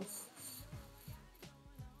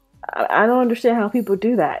 I don't understand how people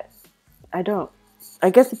do that. I don't. I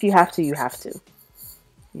guess if you have to, you have to.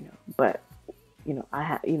 But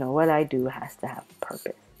what I do has to have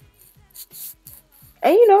purpose.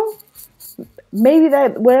 And maybe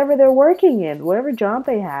that whatever they're working in, whatever job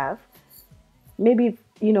they have, maybe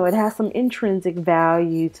it has some intrinsic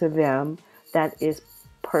value to them that is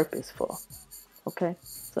purposeful. Okay?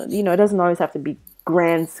 So it doesn't always have to be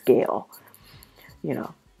grand scale.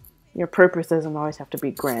 Your purpose doesn't always have to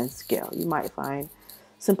be grand scale. You might find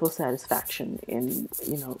simple satisfaction in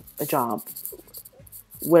a job,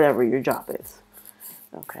 whatever your job is.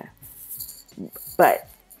 Okay? But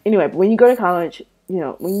Anyway, but when you go to college,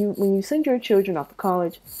 when you send your children off to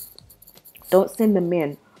college, don't send them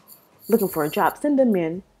in looking for a job. Send them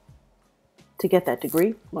in to get that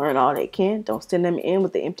degree, learn all they can. Don't send them in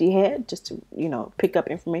with the empty head just to, pick up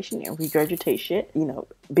information and regurgitate shit.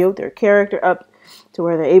 Build their character up to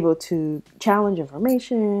where they're able to challenge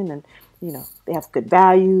information, and, they have good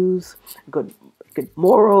values, good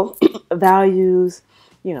moral values,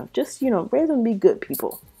 raise them to be good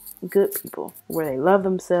people where they love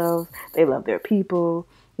themselves, they love their people,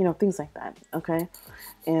 things like that. Okay.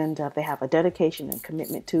 And they have a dedication and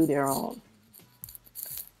commitment to their own,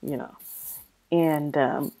 and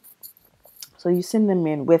so you send them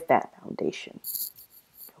in with that foundation.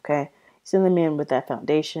 Okay. You send them in with that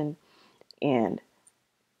foundation, and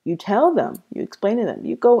you tell them, you explain to them,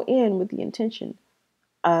 you go in with the intention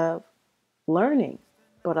of learning,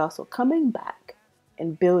 but also coming back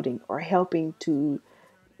and building or helping to,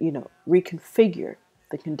 reconfigure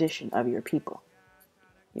the condition of your people.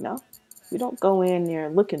 You don't go in there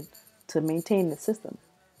looking to maintain the system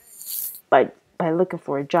by looking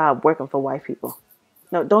for a job working for white people.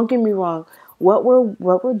 No, don't get me wrong. What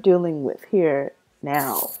we're dealing with here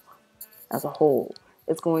now, as a whole,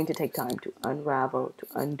 is going to take time to unravel, to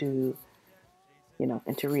undo,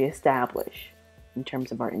 and to reestablish in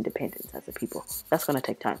terms of our independence as a people. That's going to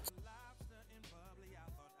take time.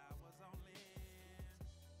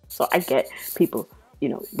 So I get people,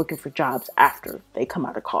 looking for jobs after they come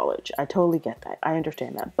out of college. I totally get that. I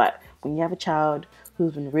understand that. But when you have a child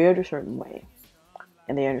who's been reared a certain way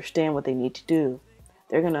and they understand what they need to do,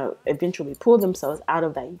 they're going to eventually pull themselves out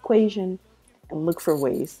of that equation and look for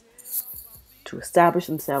ways to establish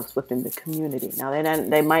themselves within the community. Now,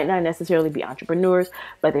 they might not necessarily be entrepreneurs,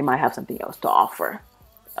 but they might have something else to offer.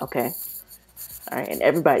 Okay. All right. And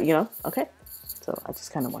everybody, okay. So I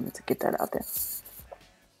just kind of wanted to get that out there.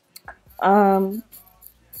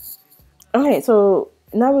 Okay, so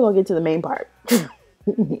now we're going to get to the main part,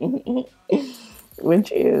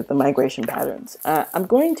 which is the migration patterns. I'm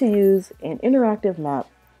going to use an interactive map,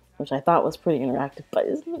 which I thought was pretty interactive, but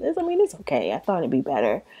it's okay. I thought it'd be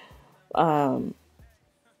better. Where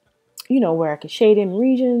I could shade in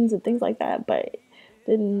regions and things like that, but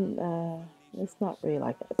it's not really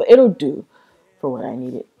like that. But it'll do for what I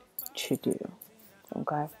need it to do.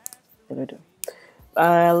 Okay, it'll do.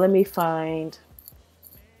 Let me find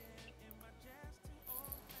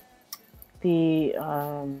the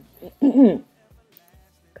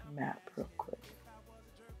map real quick.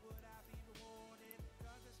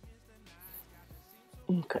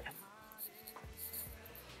 Okay.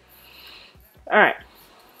 All right.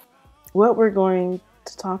 What we're going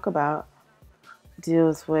to talk about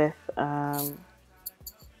deals with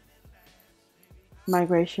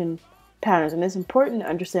migration patterns, and it's important to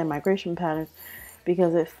understand migration patterns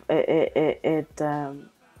because it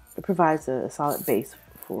provides a solid base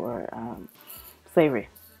for slavery.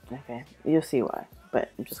 Okay, you'll see why,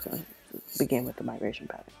 but I'm just going to begin with the migration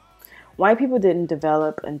pattern. White people didn't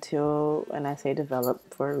develop until, and I say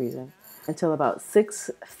develop for a reason, until about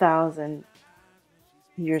 6,000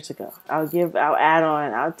 years ago. I'll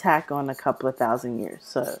tack on a couple of thousand years.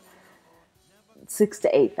 So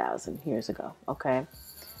 6,000 to 8,000 years ago. Okay.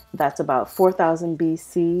 That's about 4,000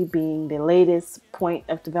 BC being the latest point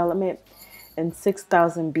of development, and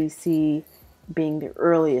 6,000 BC being the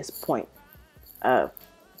earliest point of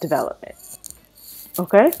development.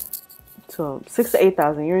 Okay? So 6,000 to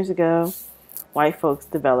 8,000 years ago, white folks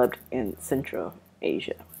developed in Central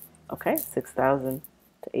Asia. Okay? 6,000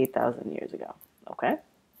 to 8,000 years ago. Okay?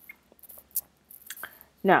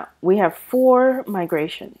 Now, we have 4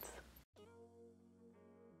 migrations.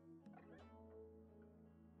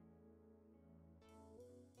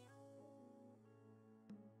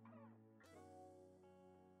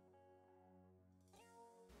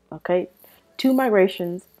 Okay, 2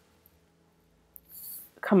 migrations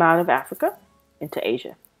come out of Africa into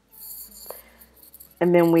Asia.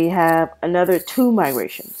 And then we have another 2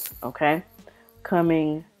 migrations, okay,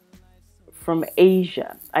 coming from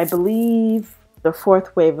Asia. I believe the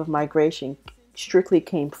 4th wave of migration strictly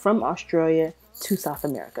came from Australia to South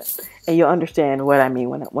America. And you'll understand what I mean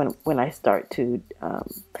when I start to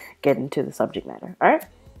get into the subject matter. All right.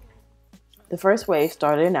 The first wave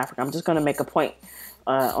started in Africa. I'm just going to make a point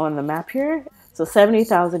on the map here. So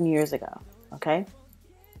 70,000 years ago, okay,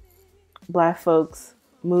 Black folks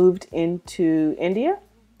moved into India,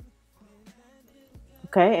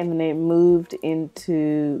 okay, and then they moved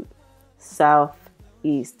into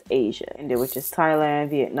Southeast Asia, India, which is Thailand,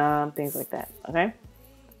 Vietnam, things like that, okay.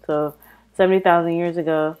 So 70,000 years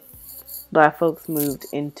ago, Black folks moved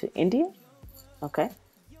into India, okay,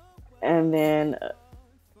 and then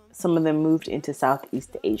some of them moved into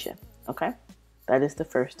Southeast Asia. Okay, that is the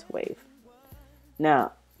first wave.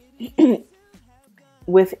 Now,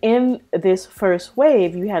 within this first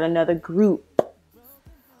wave, you had another group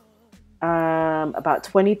about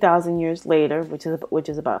 20,000 years later, which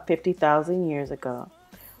is about 50,000 years ago,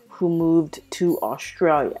 who moved to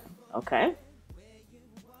Australia. Okay,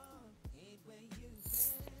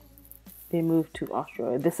 they moved to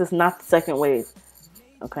Australia. This is not the second wave.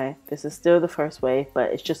 Okay, this is still the first wave,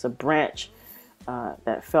 but it's just a branch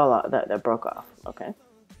that fell out, that broke off. Okay,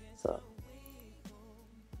 so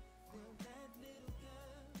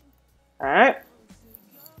all right.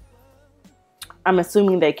 I'm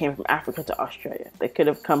assuming they came from Africa to Australia. They could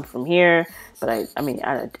have come from here, but I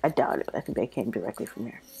doubt it. I think they came directly from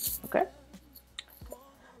here. Okay.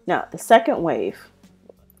 Now, the second wave,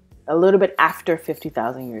 a little bit after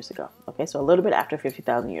 50,000 years ago. Okay, so a little bit after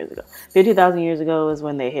 50,000 years ago. 50,000 years ago is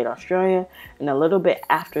when they hit Australia, and a little bit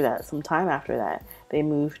after that, some time after that, they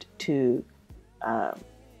moved to the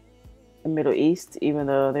Middle East, even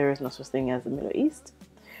though there is no such thing as the Middle East.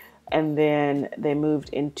 And then they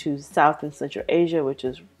moved into South and Central Asia, which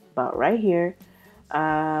is about right here,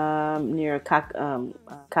 near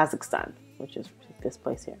Kazakhstan, which is this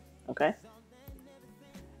place here. Okay.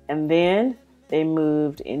 And then they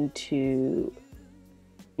moved into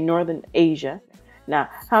Northern Asia. Now,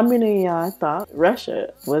 how many of y'all thought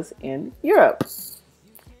Russia was in Europe?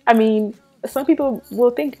 I mean, some people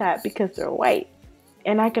will think that because they're white,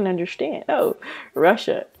 and I can understand. Oh,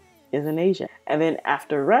 Russia is in Asia. And then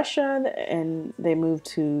after Russia, and they moved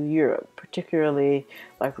to Europe, particularly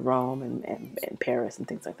like Rome and Paris and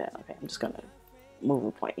things like that. Okay, I'm just gonna move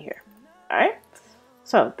a point here. All right.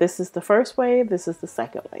 So this is the first wave. This is the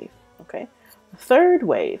second wave. Okay. The third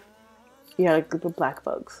wave, you had a group of black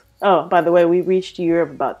folks. Oh, by the way, we reached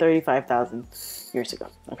Europe about 35,000 years ago.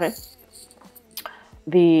 Okay.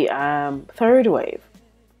 The third wave,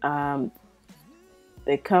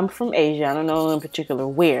 they come from Asia, I don't know in particular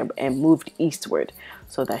where, and moved eastward.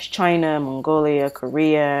 So that's China, Mongolia,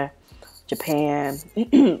 Korea, Japan,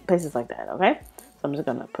 places like that, okay? So I'm just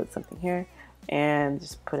gonna put something here and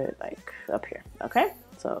just put it like up here, okay?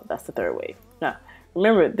 So that's the third wave. Now,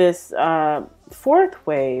 remember this fourth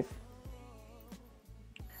wave,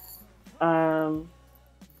 I'm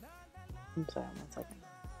sorry, 1 second.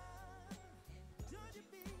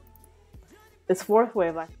 This fourth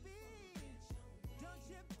wave, like,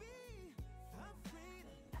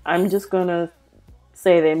 I'm just gonna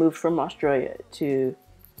say they moved from Australia to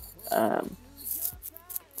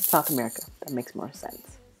South America. That makes more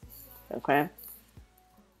sense. Okay.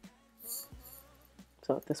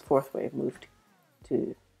 So this fourth wave moved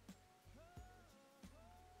to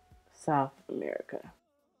South America.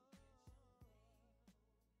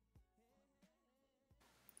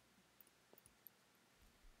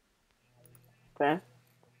 Okay.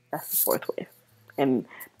 That's the fourth wave. And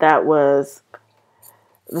that was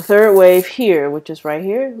the third wave here, which is right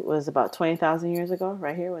here, was about 20,000 years ago,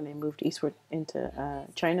 right here, when they moved eastward into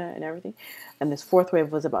China and everything. And this fourth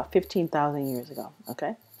wave was about 15,000 years ago,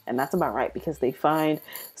 okay? And that's about right, because they find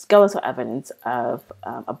skeletal evidence of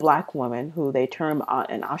a black woman who they term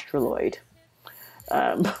an Australoid,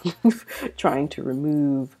 trying to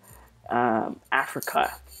remove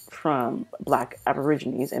Africa from black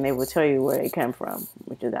Aborigines, and they will tell you where they came from,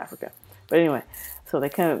 which is Africa. But anyway, so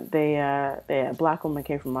a black woman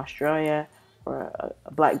came from Australia, or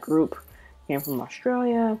a black group came from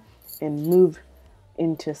Australia and moved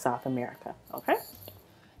into South America, okay?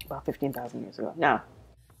 About 15,000 years ago. Now,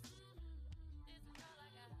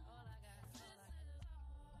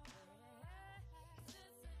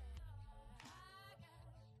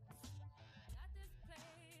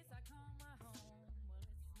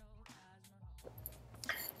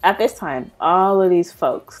 at this time, all of these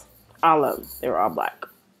folks, all of them, they were all black,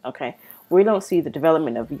 okay? We don't see the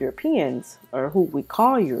development of Europeans, or who we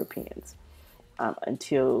call Europeans,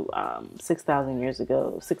 until 6,000 years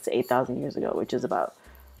ago, 6 to 8,000 years ago, which is about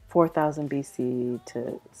 4,000 BC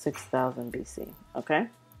to 6,000 BC, okay?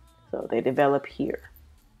 So they develop here,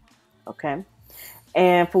 okay?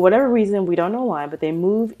 And for whatever reason, we don't know why, but they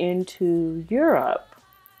move into Europe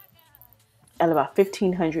at about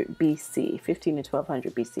 1500 BC, 15 to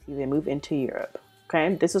 1200 BC. They move into Europe,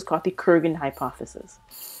 okay? This is called the Kurgan hypothesis,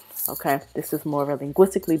 okay? This is more of a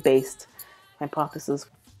linguistically based hypothesis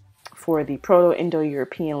for the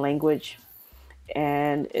Proto-Indo-European language,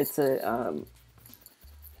 and it's it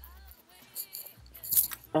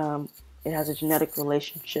has a genetic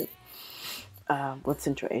relationship with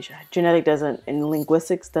Central Asia. Genetic doesn't, in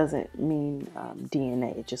linguistics, doesn't mean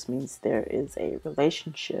DNA. It just means there is a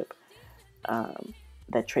relationship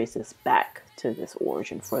that traces back to this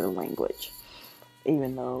origin for the language,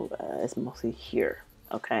 even though it's mostly here.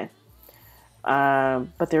 Okay,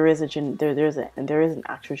 but there is an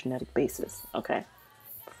actual genetic basis. Okay,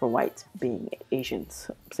 for whites being Asians,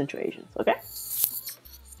 Central Asians. Okay,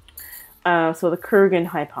 so the Kurgan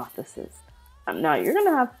hypothesis. Now you're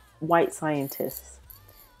gonna have white scientists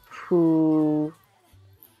who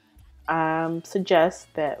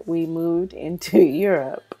suggest that we moved into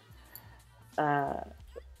Europe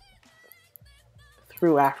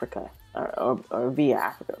through Africa or via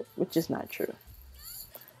Africa, which is not true.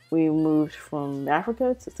 We moved from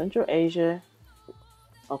Africa to Central Asia,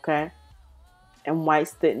 okay? And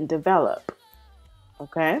whites didn't develop,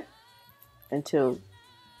 okay? Until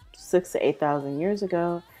 6,000 to 8,000 years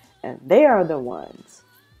ago. And they are the ones,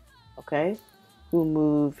 okay, who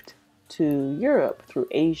moved to Europe through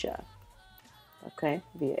Asia, okay,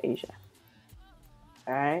 via Asia.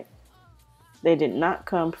 All right? They did not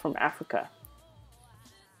come from Africa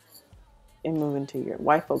and move into Europe.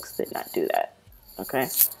 White folks did not do that, okay?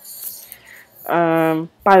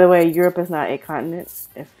 By the way, Europe is not a continent.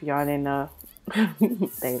 If y'all didn't know,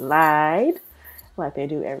 they lied like they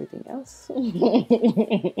do everything else.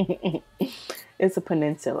 It's a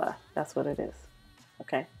peninsula. That's what it is.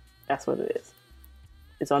 Okay? That's what it is.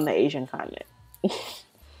 It's on the Asian continent.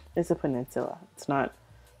 It's a peninsula. It's not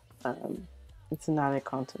a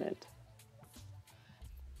continent.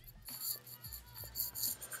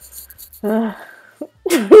 But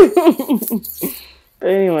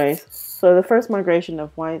anyways, so the first migration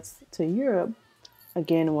of whites to Europe,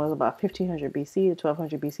 again, was about 1500 BC to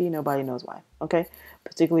 1200 BC. Nobody knows why, okay?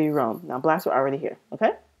 Particularly Rome. Now, blacks were already here,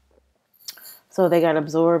 okay? So they got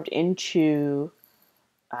absorbed into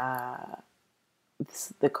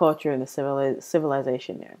the culture and the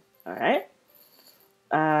civilization there, all right?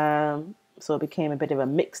 So it became a bit of a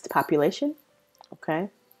mixed population, okay?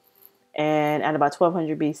 And at about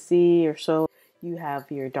 1200 BC or so, you have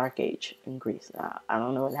your Dark Age in Greece. I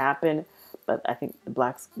don't know what happened, but I think the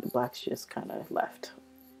blacks just kind of left.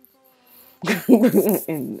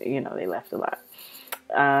 And, they left a lot.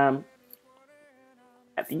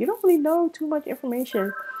 You don't really know too much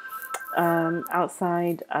information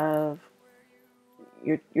outside of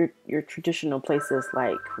your traditional places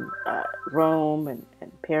like Rome and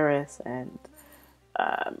Paris and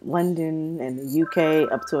London and the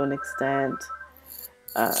UK up to an extent.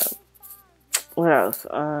 What else?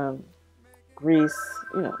 Greece,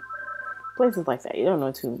 places like that. You don't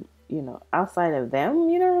know too, outside of them,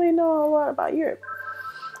 you don't really know a lot about Europe.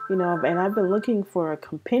 And I've been looking for a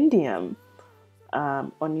compendium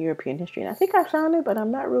on European history. And I think I found it, but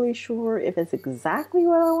I'm not really sure if it's exactly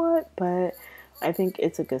what I want, but I think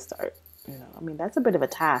it's a good start. That's a bit of a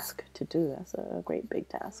task to do. That's a great big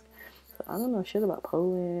task. So I don't know shit about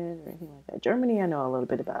Poland or anything like that. Germany, I know a little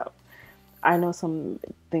bit about. I know some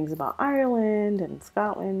things about Ireland and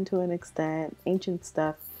Scotland to an extent, ancient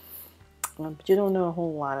stuff. But you don't know a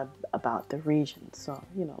whole lot about the region. So,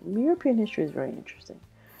 European history is very interesting.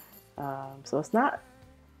 So it's not,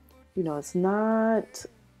 it's not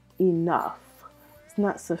enough. It's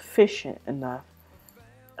not sufficient enough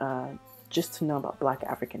just to know about Black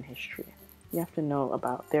African history. You have to know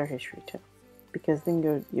about their history too, because then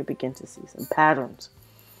you begin to see some patterns.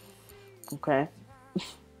 Okay,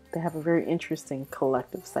 they have a very interesting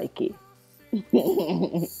collective psyche.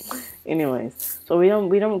 Anyways, so we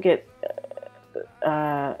don't get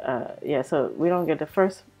so we don't get the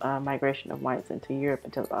first migration of whites into Europe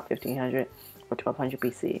until about 1500 or 1200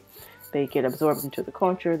 BC. They get absorbed into the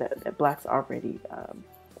culture that blacks already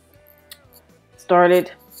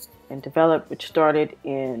started and developed, which started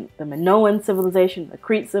in the Minoan civilization, the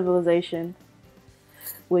Crete civilization,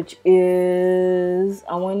 which is,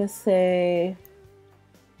 I want to say,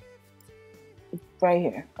 right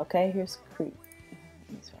here. Okay, here's Crete.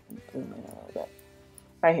 Let me see if I can zoom in a little bit.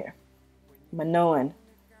 Right here. Minoan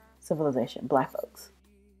civilization, black folks.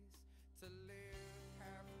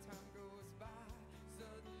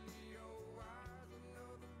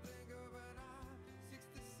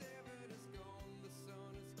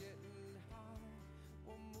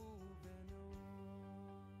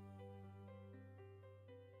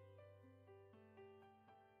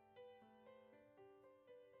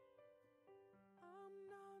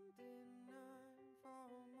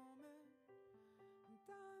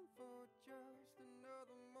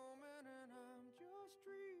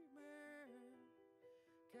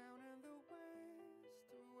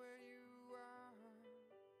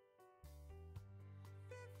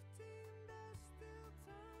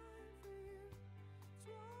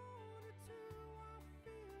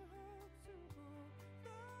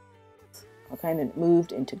 Okay, and then it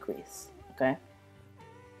moved into Greece. Okay,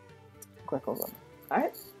 Greco Roman. All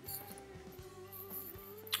right.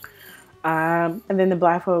 And then the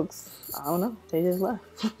black folks, I don't know, they just left.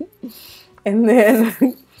 And then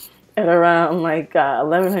at around like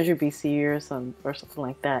 1100 BC or something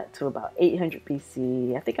like that to about 800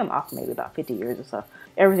 BC, I think I'm off maybe about 50 years or so,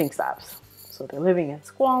 everything stops. So they're living in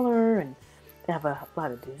squalor and they have a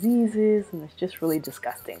lot of diseases and it's just really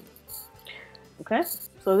disgusting. Okay,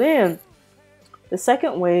 so then the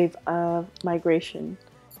second wave of migration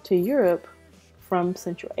to Europe from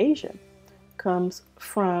Central Asia comes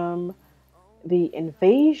from the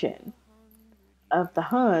invasion of the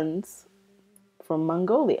Huns from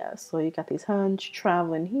Mongolia. So you got these Huns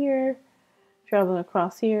traveling here, traveling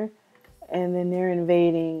across here, and then they're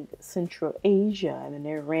invading Central Asia, and then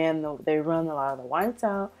they run a lot of the whites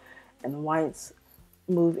out, and the whites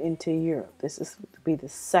move into Europe. This is to be the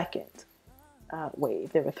second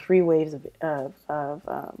wave. There were 3 waves of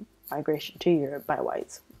migration to Europe by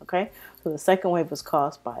whites. Okay, so the second wave was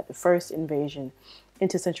caused by the first invasion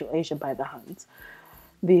into Central Asia by the Huns.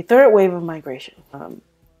 The third wave of migration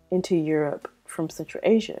into Europe from Central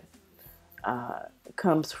Asia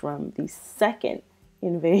comes from the second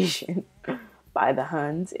invasion by the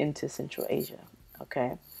Huns into Central Asia.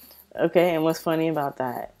 Okay, and what's funny about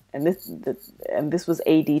that? And this was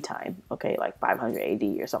AD time. Okay, like 500 AD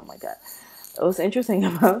or something like that. What's interesting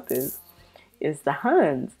about this is the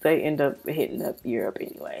Huns, they end up hitting up Europe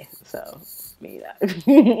anyway. So,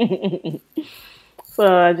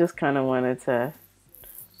 so I just kind of wanted to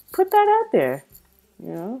put that out there, you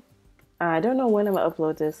know. I don't know when I'm going to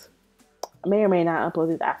upload this. I may or may not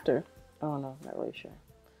upload it after. I don't know. Not really sure.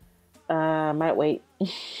 Might wait.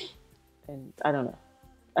 And I don't know.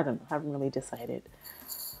 I haven't really decided.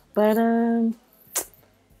 But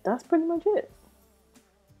that's pretty much it.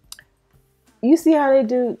 You see how they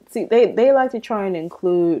do. See, they like to try and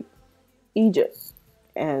include Egypt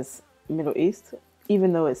as Middle East,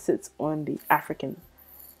 even though it sits on the African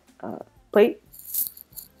plate.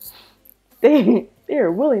 They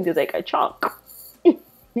are willing to take a chunk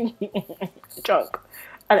out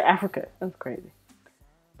of Africa. That's crazy.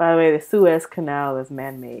 By the way, the Suez Canal is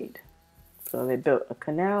man-made, so they built a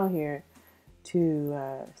canal here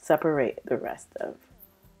to separate the rest of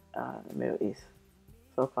the Middle East,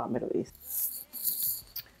 so-called Middle East.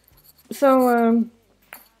 So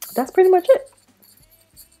that's pretty much it.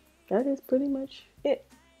 That is pretty much it.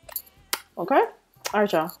 Okay? All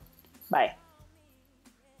right, y'all. Bye.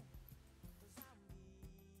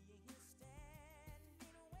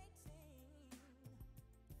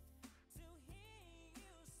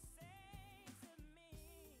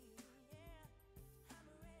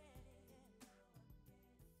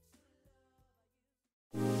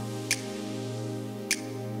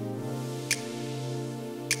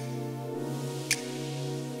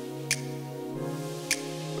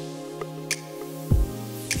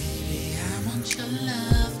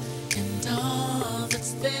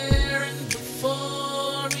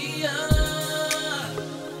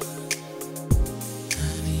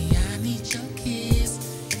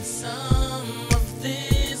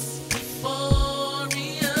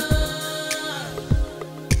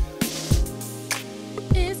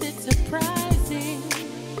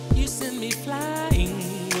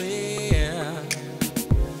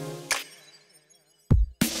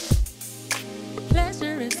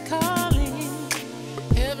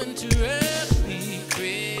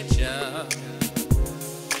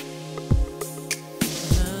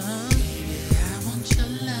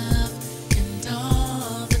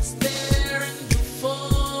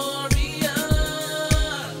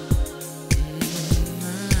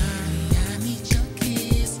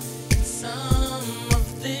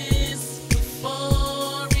 Before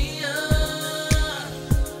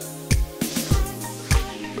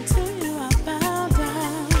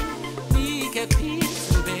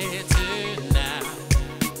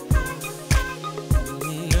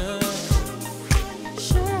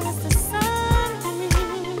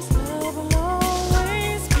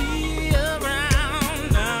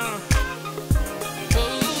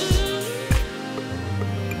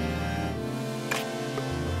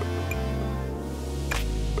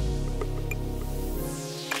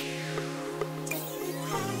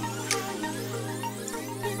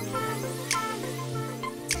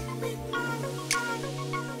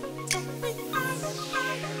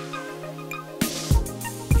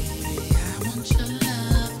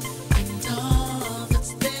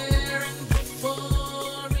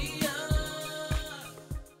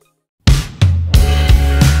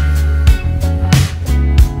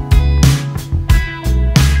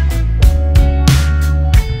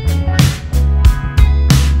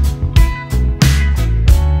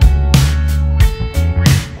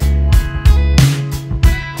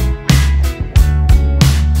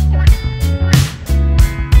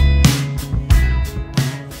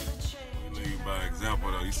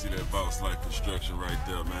see that box like construction right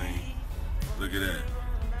there, man. Look at that.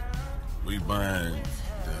 We buying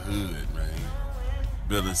the hood, man.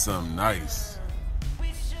 Building something nice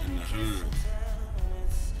in the hood.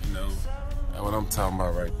 You know, that's what I'm talking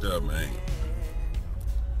about right there, man.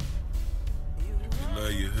 If you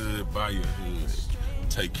love your hood, buy your hood.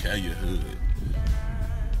 Take care of your hood.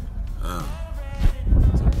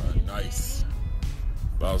 Talking about nice.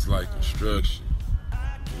 Boss like construction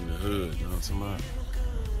in the hood, you know what I'm talking about?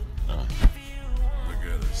 Look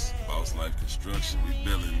at us. Boss Life Construction. We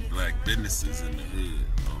building black businesses in the hood. You know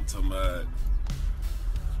what I'm talking about?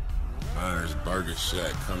 Myers Burger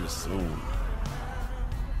Shack coming soon.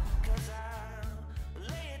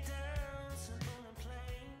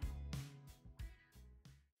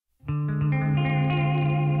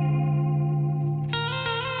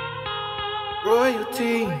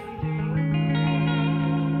 Royalty,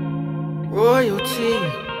 royalty,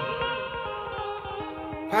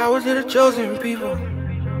 power to the chosen people.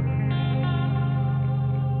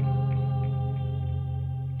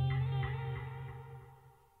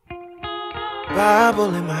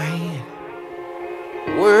 Bible in my hand,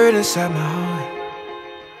 word inside my heart,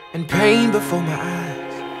 and pain before my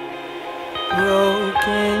eyes.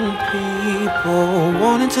 Broken people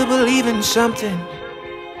wanting to believe in something,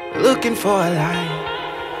 looking for a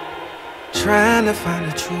lie, trying to find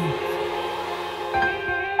the truth.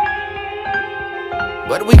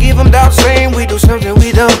 But we give them doubt, saying we do something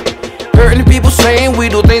we don't. Hurting people, saying we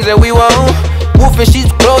do things that we won't. Wolf in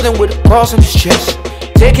sheep's clothing with a cross on his chest,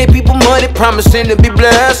 taking people money, promising to be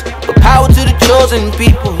blessed. But power to the chosen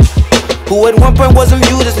people, who at one point wasn't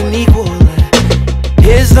viewed as an equal.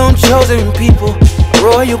 His own chosen people,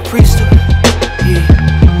 royal priesthood, yeah.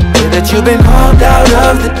 Say that you've been called out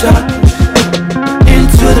of the darkness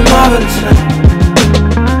into the marvelous light.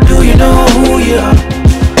 Do you know who you are?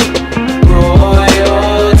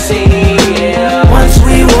 Royalty, yeah. Once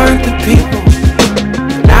we weren't the people,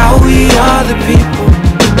 now we are the people.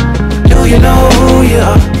 Do you know who you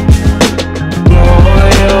are?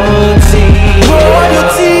 Royalty,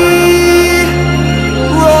 royalty,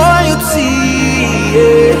 royalty,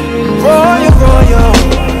 yeah. Royal, royal,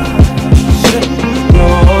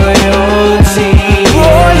 royalty,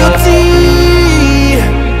 royalty,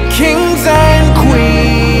 kings and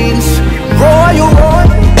queens, royal, royal,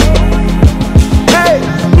 hey,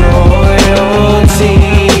 royalty,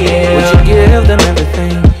 yeah. Would you give them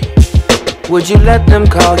everything? Would you let them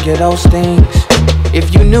call you those things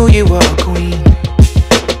if you knew you were a queen?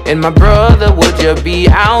 And my brother, would you be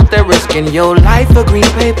out there risking your life for green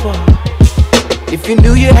paper if you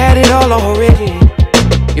knew you had it all already?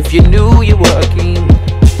 If you knew you were a king?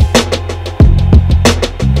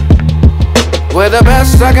 Well, the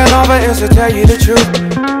best I can offer is to tell you the truth.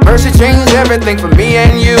 Mercy changed everything for me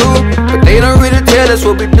and you, but they don't really tell us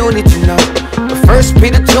what we do need to know. But 1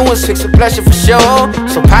 Peter 2 and 6 a pleasure for sure.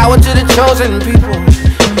 So power to the chosen people,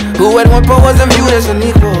 who at one point wasn't viewed as an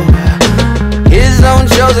equal. His own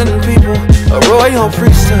chosen people, a royal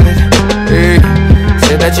priesthood, hey.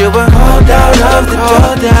 Said that you were called out of the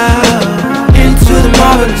dark into the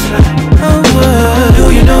marvelous light. Do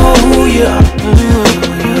you know who you are?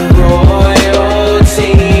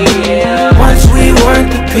 Royalty, yeah. Once we weren't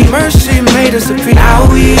the people, mercy made us the people. Now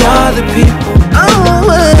we are the people.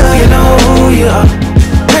 Do you know who you are?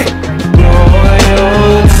 Hey.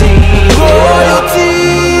 Royalty, royalty,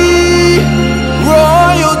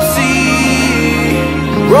 royalty,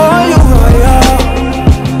 royal, royal,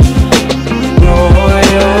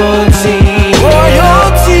 royalty,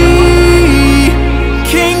 royalty,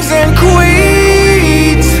 kings and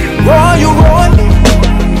queens, royal, royal,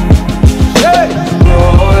 hey.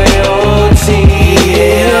 Royalty,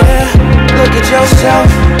 yeah. Look at yourself,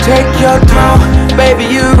 take your throne, baby,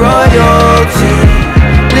 you royalty.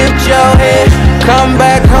 Lift your head, come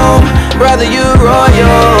back home, brother, you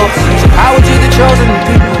royal. So power to the chosen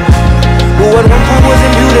people, who at one point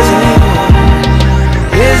wasn't viewed as an equal.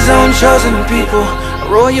 His own chosen people, a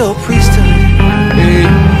royal priesthood, hey.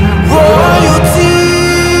 Royalty,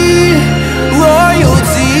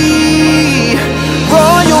 royalty,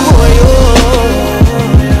 royal, royal,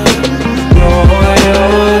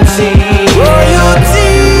 royalty, royalty,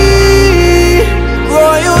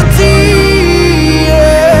 royalty, yeah.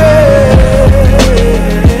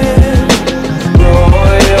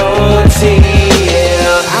 Royalty,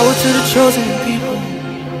 yeah. Power to the chosen people,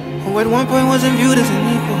 who at one point wasn't viewed as an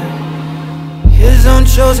equal. His own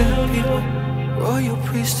chosen people, royal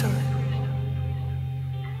priesthood.